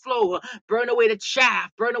begin to flow, burn away the chaff,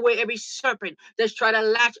 burn away every serpent that's trying to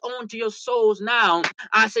latch on to your souls now.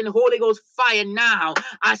 I send Holy Ghost fire now.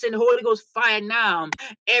 I send Holy Ghost fire now.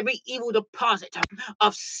 Every evil deposit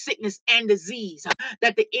of sickness and disease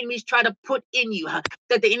that the enemies try to put in you,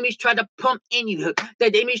 that the enemies try to pump in you,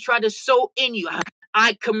 that the enemies try to sow in you,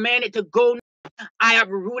 I command it to go. I have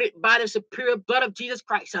rooted by the superior blood of Jesus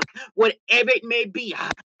Christ. Whatever it may be,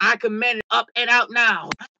 I command it up and out now.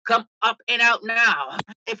 Come up and out now.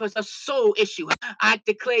 If it's a soul issue, I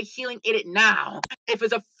declare healing in it now. If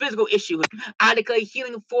it's a physical issue, I declare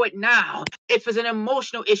healing for it now. If it's an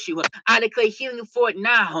emotional issue, I declare healing for it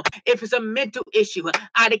now. If it's a mental issue,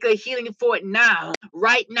 I declare healing for it now.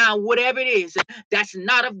 Right now, whatever it is that's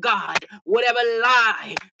not of God, whatever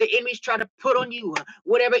lie the enemies try to put on you,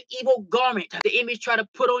 whatever evil garment the enemies try to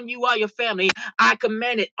put on you or your family, I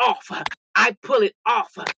command it off. I pull it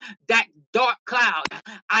off. That dark cloud,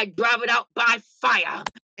 I drive it out by fire.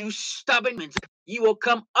 You stubborn ones, you will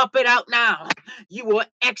come up and out now. You will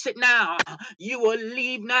exit now. You will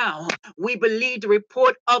leave now. We believe the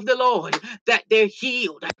report of the Lord that they're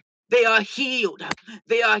healed. They are healed.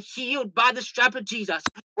 They are healed by the stripe of Jesus.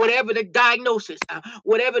 Whatever the diagnosis,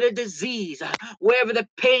 whatever the disease, wherever the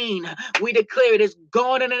pain, we declare it is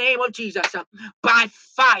gone in the name of Jesus. By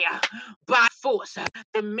fire, by force,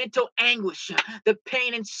 the mental anguish, the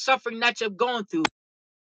pain and suffering that you've gone through.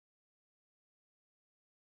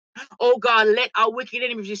 Oh God, let our wicked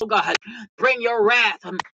enemies, oh God, bring your wrath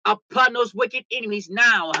upon those wicked enemies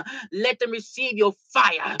now. Let them receive your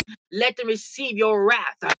fire. Let them receive your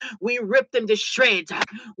wrath. We rip them to shreds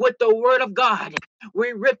with the word of God.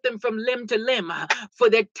 We rip them from limb to limb for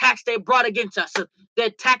the attacks they brought against us, the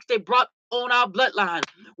attacks they brought on our bloodline.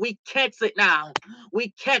 We cancel it now.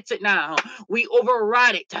 We cancel it now. We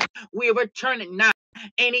override it. We overturn it now.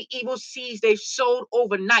 Any evil seeds they sowed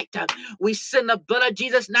overnight, we send the blood of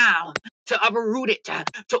Jesus now to uproot it,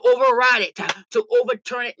 to override it, to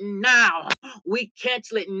overturn it now. We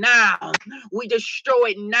cancel it now. We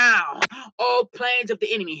destroy it now. All plans of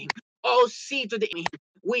the enemy, all seeds of the enemy.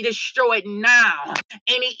 We destroy it now.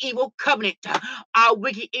 Any evil covenant our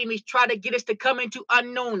wicked enemies try to get us to come into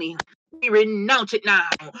unknowingly. We renounce it now.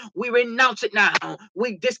 We renounce it now.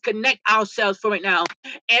 We disconnect ourselves from it now.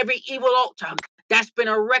 Every evil altar that's been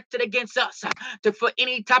erected against us for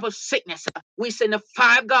any type of sickness, we send the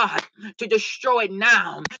fire of God to destroy it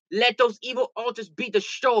now. Let those evil altars be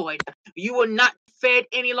destroyed. You will not be fed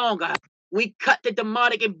any longer. We cut the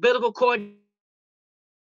demonic umbilical cord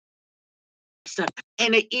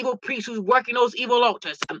and the evil priest who's working those evil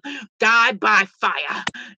altars. Die by fire.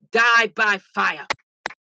 Die by fire.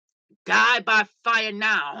 Die by fire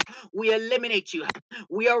now. We eliminate you.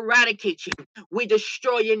 We eradicate you. We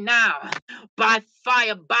destroy you now. By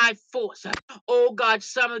fire, by force. Oh God,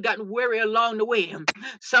 some have gotten weary along the way.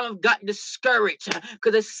 Some have gotten discouraged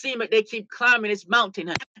because it seems like they keep climbing this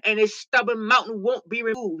mountain and this stubborn mountain won't be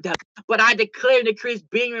removed. But I declare and decree it's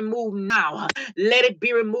being removed now. Let it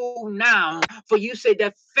be removed now. For you said the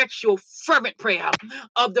effectual, fervent prayer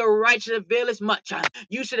of the righteous availeth much.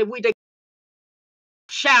 You said if we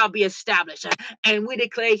shall be established. And we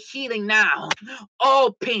declare healing now.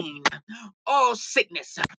 All pain, all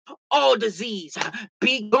sickness, all disease,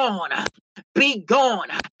 be gone, be gone,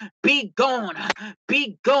 be gone,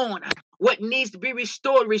 be gone. What needs to be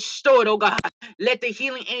restored, restored, oh God. Let the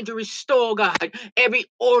healing angel restore, oh God, every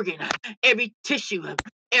organ, every tissue,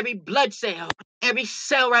 every blood cell, every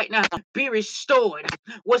cell right now be restored.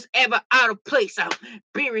 What's ever out of place,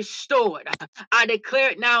 be restored. I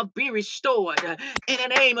declare it now, be restored. In the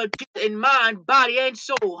name of Jesus, in mind, body, and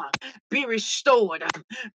soul, be restored.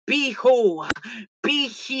 Be whole. Be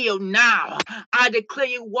healed now. I declare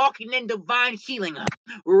you walking in divine healing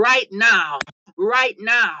right now, right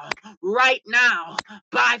now, right now,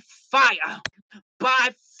 by fire, by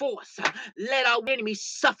force. Let our enemies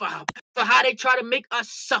suffer for how they try to make us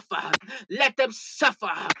suffer. Let them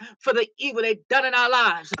suffer for the evil they've done in our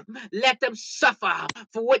lives. Let them suffer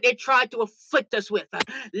for what they tried to afflict us with.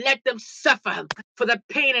 Let them suffer for the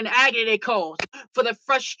pain and agony they cause, for the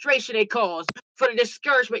frustration they cause, for the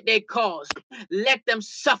discouragement they cause. Let them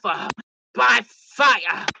suffer by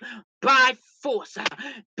fire, by force.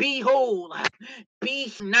 Be whole.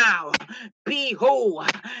 Be now. Be whole.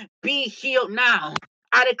 Be healed now.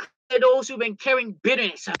 I declare those who've been carrying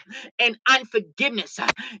bitterness and unforgiveness,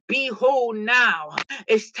 be whole now.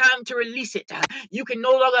 It's time to release it. You can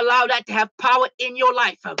no longer allow that to have power in your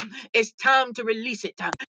life. It's time to release it.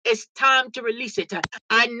 It's time to release it.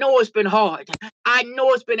 I know it's been hard. I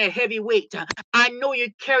know it's been a heavy weight. I know you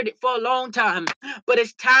carried it for a long time, but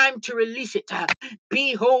it's time to release it.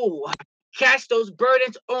 Be whole. Cast those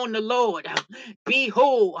burdens on the Lord. Be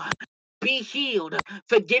whole. Be healed.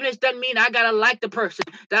 Forgiveness doesn't mean I gotta like the person,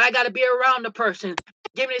 that I gotta be around the person.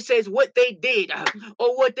 Forgiveness says what they did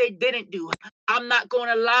or what they didn't do. I'm not going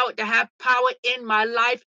to allow it to have power in my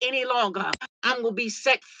life any longer. I'm going to be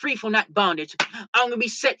set free from that bondage. I'm going to be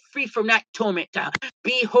set free from that torment.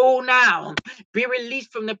 Be whole now. Be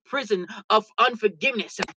released from the prison of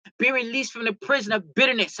unforgiveness. Be released from the prison of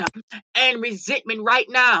bitterness and resentment right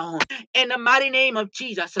now. In the mighty name of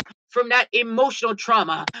Jesus. From that emotional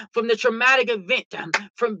trauma, from the traumatic event,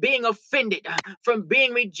 from being offended, from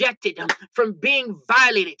being rejected, from being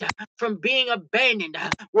violated, from being abandoned,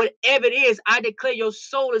 whatever it is, I declare your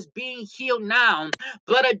soul is being healed now.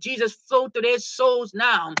 Blood of Jesus flow through their souls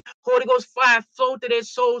now. Holy Ghost fire flow through their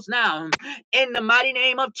souls now. In the mighty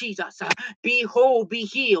name of Jesus, be whole, be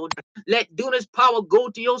healed. Let dunamis power go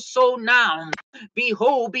to your soul now. Be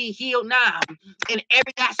whole, be healed now. In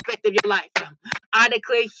every aspect of your life, I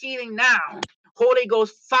declare healing now. Holy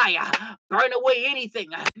Ghost fire, burn away anything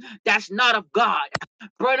that's not of God.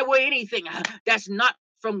 Burn away anything that's not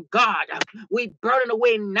from God. We burn it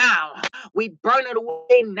away now. We burn it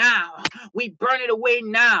away now. We burn it away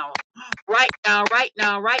now. Right now, right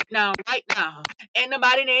now, right now, right now. In the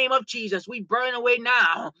mighty name of Jesus, we burn away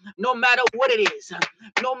now. No matter what it is.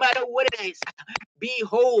 No matter what it is. Be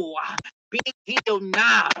whole. Be healed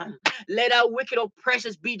now. Let our wicked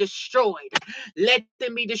oppressors be destroyed. Let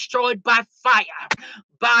them be destroyed by fire,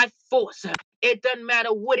 by force. It doesn't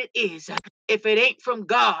matter what it is. If it ain't from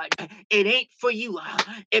God, it ain't for you.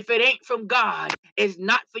 If it ain't from God, it's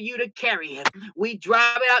not for you to carry. We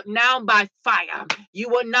drive it out now by fire. You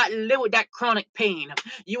will not live with that chronic pain.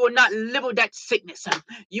 You will not live with that sickness.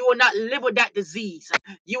 You will not live with that disease.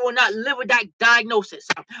 You will not live with that diagnosis.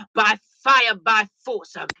 By fire, by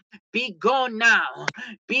force. Be gone now.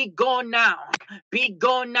 Be gone now. Be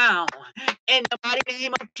gone now. In the mighty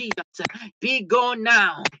name of Jesus. Be gone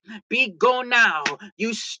now. Be gone now.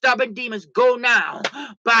 You stubborn demons, go now.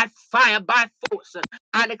 By fire, by force.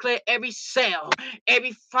 I declare every cell,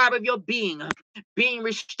 every fiber of your being being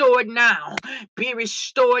restored now. Be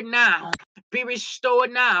restored now. Be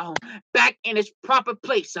restored now. Back in its proper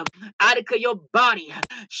place. I declare your body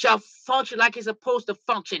shall function like it's supposed to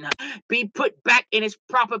function. Be put back in its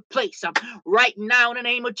proper place. Right now in the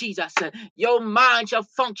name of Jesus. Your mind shall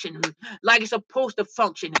function like it's supposed to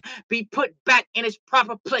function. Be put back in its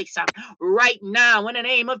proper place. Right now in the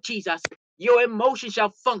name of Jesus. Your emotion shall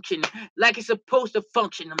function like it's supposed to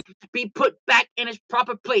function. Be put back in its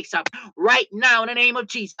proper place right now in the name of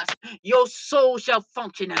Jesus. Your soul shall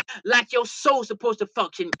function like your soul's supposed to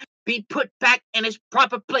function. Be put back in its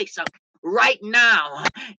proper place right now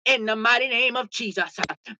in the mighty name of Jesus.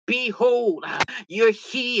 Behold, you're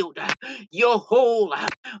healed. You're whole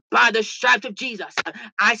by the stripes of Jesus.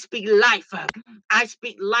 I speak life. I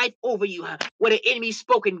speak life over you. Where the enemy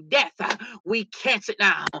spoken death, we cancel it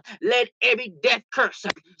now. Let every death curse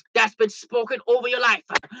that's been spoken over your life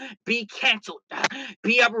be canceled,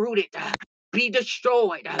 be uprooted, be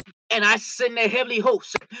destroyed. And I send the heavenly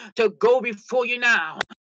hosts to go before you now,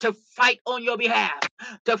 to fight on your behalf,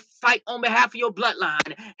 to fight on behalf of your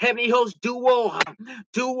bloodline. Heavenly hosts, do war,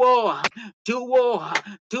 do war, do war,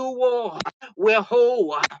 do war. We're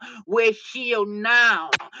whole, we're healed now,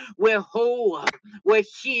 we're whole, we're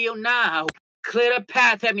healed now. Clear the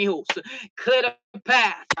path, heavenly hosts. Clear the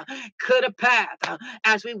path, clear the path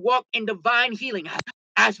as we walk in divine healing,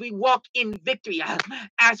 as we walk in victory,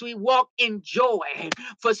 as we walk in joy.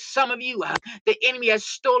 For some of you, the enemy has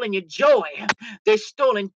stolen your joy. They've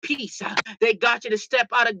stolen peace. They got you to step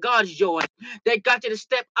out of God's joy. They got you to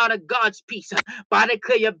step out of God's peace. But I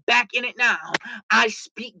declare you're back in it now. I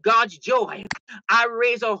speak God's joy. I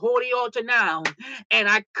raise a holy altar now, and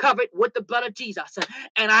I cover it with the blood of Jesus.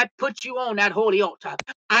 And I put you on that holy altar.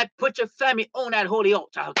 I put your family on that holy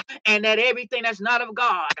altar. And that everything that's not of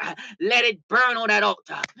God, let it burn on that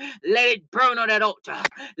altar. Let it burn on that altar.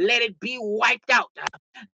 Let it be wiped out.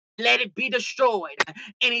 Let it be destroyed.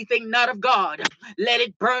 Anything not of God, let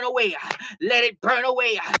it burn away. Let it burn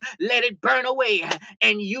away. Let it burn away.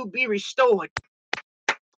 And you be restored.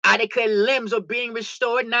 I declare limbs are being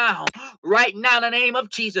restored now. Right now in the name of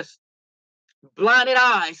Jesus. Blinded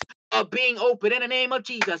eyes are being opened in the name of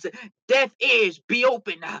Jesus. Deaf ears, be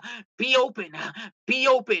open, be open, be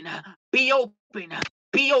open, be open,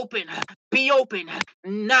 be open, be open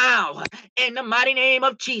now in the mighty name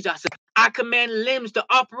of Jesus. I command limbs to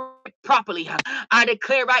operate properly. I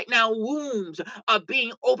declare right now wombs are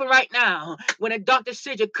being open right now. When a doctor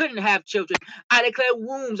said you couldn't have children, I declare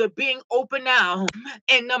wombs are being open now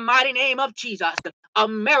in the mighty name of Jesus. A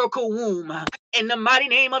miracle womb in the mighty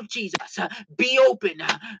name of Jesus. Be open,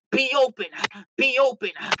 be open, be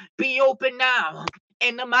open, be open now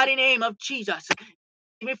in the mighty name of Jesus.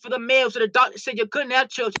 Even for the males, so the doctor said you couldn't have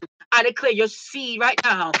children. I declare your seed right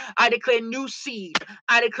now. I declare new seed.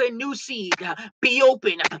 I declare new seed. Be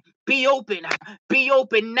open, be open, be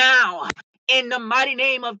open now in the mighty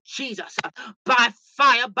name of Jesus. By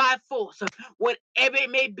fire, by force, whatever it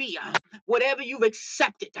may be, whatever you've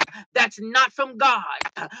accepted that's not from God,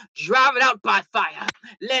 drive it out by fire.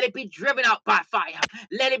 Let it be driven out by fire.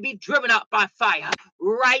 Let it be driven out by fire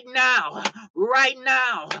right now, right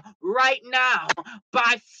now, right now,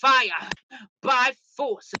 by fire, by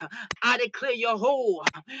force. I declare you're whole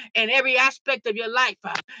in every aspect of your life.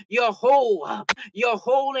 You're whole. You're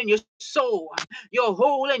whole in your soul. You're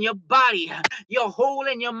whole in your body. You're whole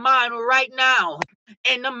in your mind right now.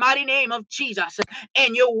 In the mighty name of Jesus.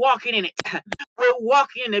 And you're walking in it. We're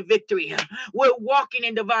walking in the victory. We're walking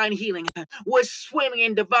in divine healing. We're swimming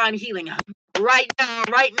in divine healing. Right now,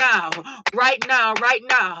 right now, right now, right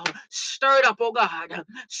now. Stir it up, oh God.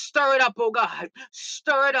 Stir it up, oh God.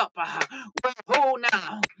 Stir it up. We're whole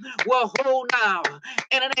now. We're whole now.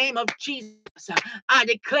 In the name of Jesus, I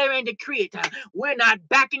declare and decree it. We're not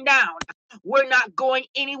backing down. We're not going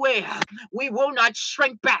anywhere. We will not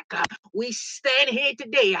shrink back. We stand here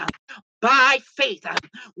today by faith.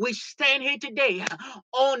 We stand here today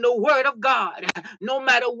on the word of God. No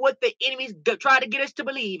matter what the enemies try to get us to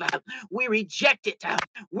believe, we reject it.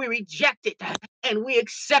 We reject it and we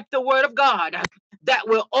accept the word of God that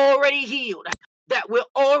we're already healed, that we're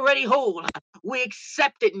already whole. We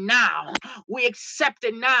accept it now. We accept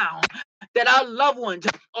it now. that our loved ones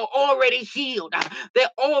are already healed. They're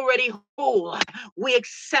already whole. We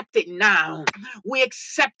accept it now. We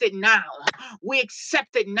accept it now. We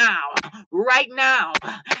accept it now. Right now.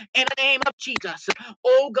 In the name of Jesus.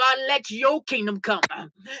 Oh God, let your kingdom come.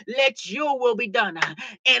 Let your will be done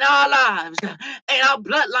in our lives, in our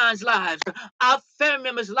bloodlines' lives, our family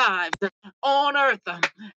members' lives, on earth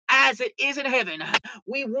as it is in heaven.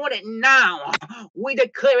 We want it now. We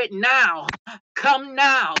declare it now. Come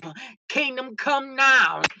now. Kingdom come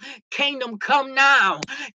now. Kingdom come now.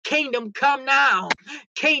 Kingdom come now.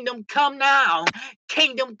 Kingdom come now.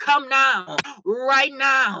 Kingdom come now. Right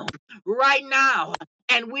now. Right now.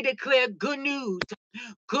 And we declare good news.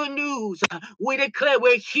 Good news. We declare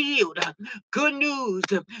we're healed. Good news.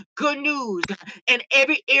 Good news. In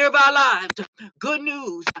every area of our lives. Good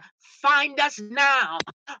news. Find us now.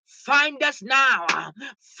 Find us now.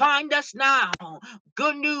 Find us now.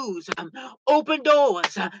 Good news. Open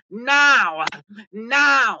doors now.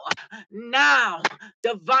 Now. Now.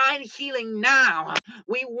 Divine healing now.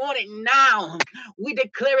 We want it now. We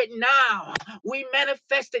declare it now. We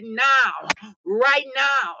manifest it now. Right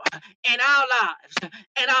now. In our lives.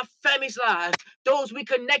 In our families' lives. Those we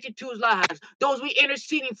connected to's lives. Those we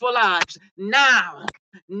interceding for lives. Now.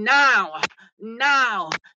 Now. Now.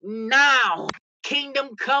 Now.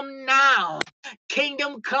 Kingdom come now.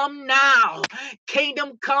 Kingdom come now.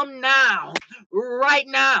 Kingdom come now. Right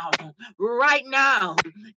now. Right now.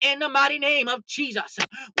 In the mighty name of Jesus.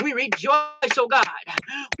 We rejoice, oh God.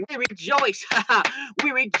 We rejoice.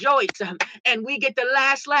 We rejoice. And we get the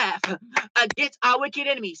last laugh against our wicked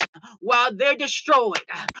enemies while they're destroyed.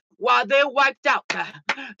 While they're wiped out.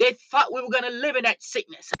 They thought we were going to live in that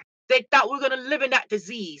sickness. They thought we were going to live in that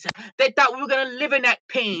disease. They thought we were going to live in that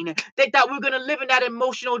pain. They thought we were going to live in that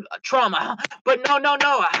emotional trauma. But no, no,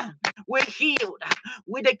 no. We're healed.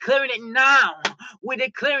 We're declaring it now. We're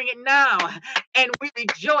declaring it now. And we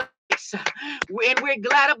rejoice. And we're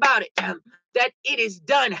glad about it. That it is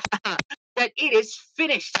done. That it is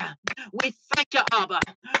finished. We thank you, Abba.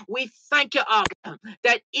 We thank you, Abba,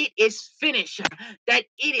 that it is finished. That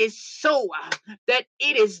it is so. That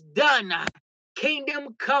it is done.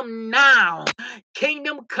 Kingdom come now.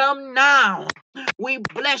 Kingdom come now. We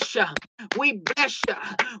bless you. We bless you.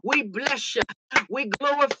 We bless you. We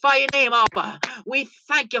glorify your name, Abba. We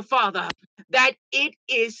thank you, Father, that it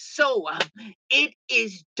is so. It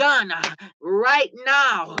is done right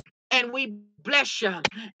now. And we bless you.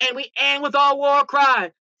 And we end with our war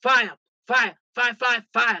cry. Fire, fire, fire, fire,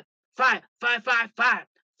 fire, fire, fire, fire, fire,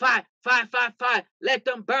 fire, fire, fire, fire. Let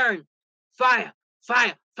them burn. Fire,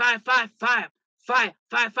 fire, fire, fire, fire. Fire,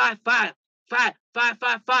 fire, fire, fire, fire, fire,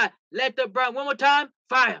 fire, fire. Let them burn. One more time.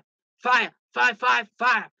 Fire, fire, fire, fire,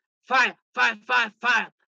 fire, fire, fire, fire,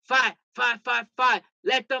 fire, fire, fire, fire, fire.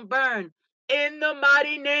 Let them burn. In the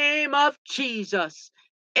mighty name of Jesus.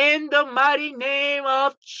 In the mighty name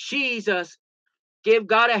of Jesus. Give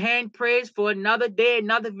God a hand praise for another day,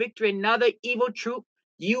 another victory, another evil troop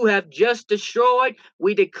you have just destroyed.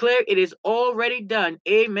 We declare it is already done.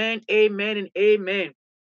 Amen, amen, and amen.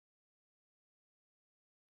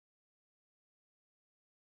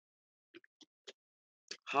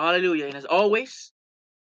 Hallelujah. And as always,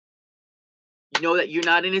 you know that you're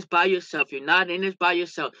not in this by yourself. You're not in this by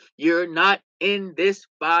yourself. You're not in this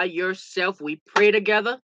by yourself. We pray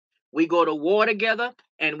together. We go to war together.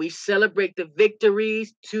 And we celebrate the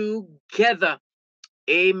victories together.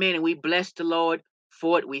 Amen. And we bless the Lord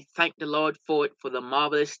for it. We thank the Lord for it, for the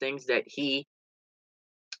marvelous things that he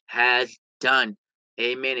has done.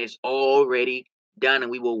 Amen. It's already done.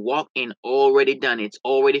 And we will walk in already done. It's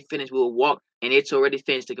already finished. We will walk and it's already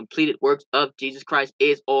finished. The completed works of Jesus Christ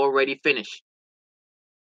is already finished.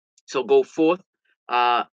 So go forth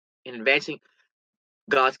in advancing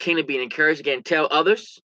God's kingdom, being encouraged. Again, tell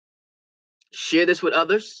others. Share this with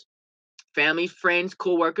others. Family, friends,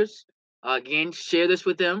 co-workers. Again, share this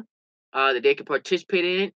with them that they can participate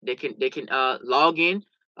in it. They can log in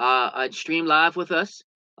and stream live with us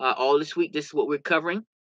all this week. This is what we're covering.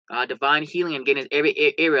 Divine healing, and again, in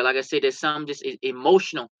every area. Like I said, there's some just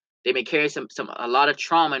emotional. They may carry a lot of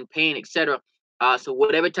trauma and pain, etc. So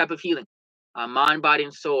whatever type of healing, mind, body,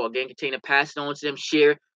 and soul. Again, continue to pass it on to them.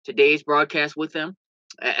 Share today's broadcast with them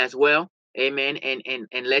as well. Amen. And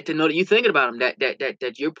let them know that you're thinking about them,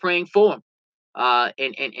 that you're praying for them, and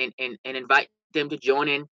invite them to join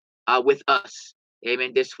in with us.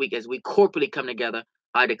 Amen. This week as we corporately come together,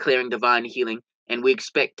 declaring divine healing, and we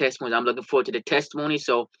expect testimonies. I'm looking forward to the testimony.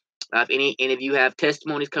 So if any of you have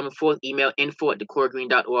testimonies coming forth, email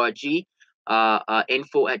info@DoQuoiGreen.org,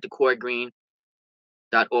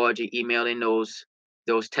 info@DoQuoiGreen.org. Email in those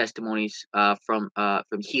testimonies from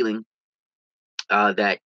healing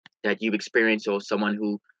that that you've experienced, or someone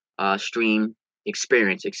who stream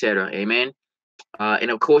experience, etc. Amen.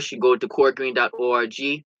 And of course, you go to coregreen.org.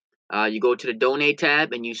 You go to the donate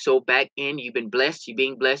tab and you sow back in. You've been blessed. You're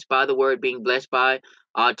being blessed by the word, being blessed by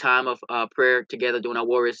our time of prayer together doing our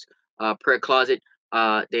Warriors prayer closet.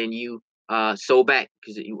 Then you sow back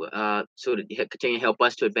because so that you continue to help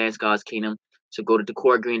us to advance God's kingdom. So go to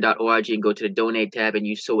decoregreen.org and go to the donate tab and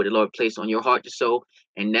you sow what the Lord placed on your heart to sow,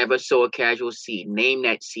 and never sow a casual seed. Name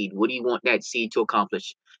that seed. What do you want that seed to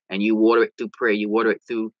accomplish? And you water it through prayer. You water it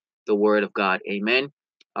through the word of God. Amen.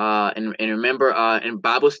 And remember, and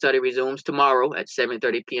Bible study resumes tomorrow at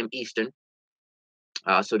 7:30 p.m. Eastern.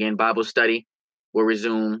 So again, Bible study will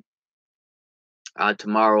resume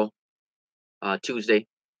tomorrow, Tuesday,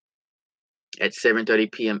 at 7:30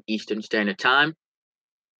 p.m. Eastern Standard Time.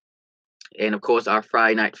 And of course, our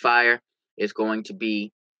Friday Night Fire is going to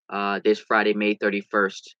be this Friday, May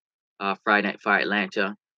 31st, Friday Night Fire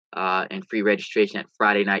Atlanta, and free registration at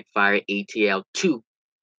Friday Night Fire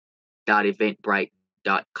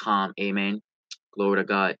ATL2.eventbrite.com. Amen. Glory to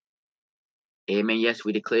God. Amen. Yes,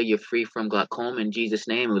 we declare you're free from glaucoma in Jesus'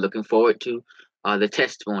 name. We're looking forward to the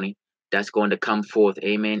testimony that's going to come forth.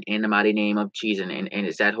 Amen. In the mighty name of Jesus. And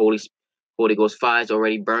it's that Holy Ghost fire is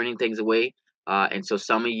already burning things away. And so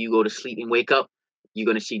some of you go to sleep and wake up, you're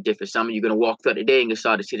going to see different. Some of you are going to walk throughout the day and you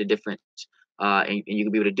start to see the difference. And you're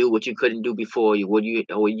gonna be able to do what you couldn't do before, what you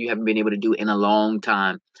haven't been able to do in a long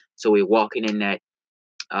time. So we're walking in that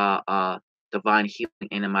divine healing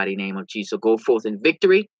in the mighty name of Jesus. So go forth in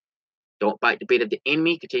victory. Don't fight the bait of the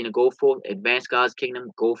enemy. Continue to go forth, advance God's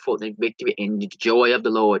kingdom, go forth in victory and the joy of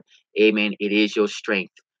the Lord. Amen. It is your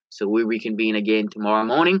strength. So we reconvene again tomorrow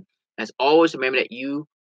morning. As always, remember that you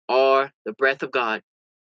are the breath of God,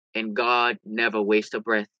 and God never wastes a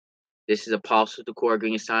breath. This is Apostle DoQuoi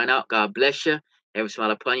Green sign out. God bless you. Have a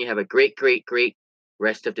smile upon you. Have a great, great, great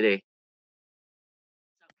rest of the day.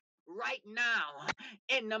 Right now,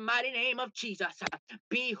 in the mighty name of Jesus,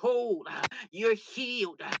 behold, you're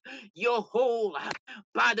healed, you're whole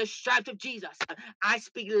by the stripes of Jesus. I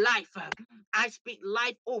speak life. I speak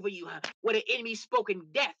life over you. Where the enemy spoken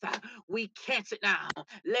death, we cancel it now.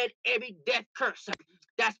 Let every death curse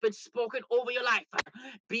that's been spoken over your life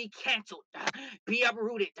be canceled, be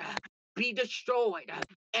uprooted, be destroyed.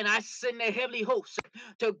 And I send the heavenly hosts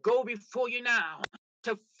to go before you now,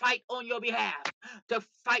 to fight on your behalf, to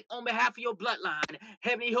fight on behalf of your bloodline.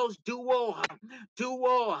 Heavenly hosts, do war, do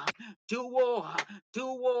war, do war, do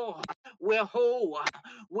war. We're whole,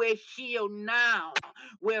 we're healed now,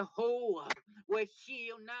 we're whole, we're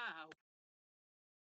healed now.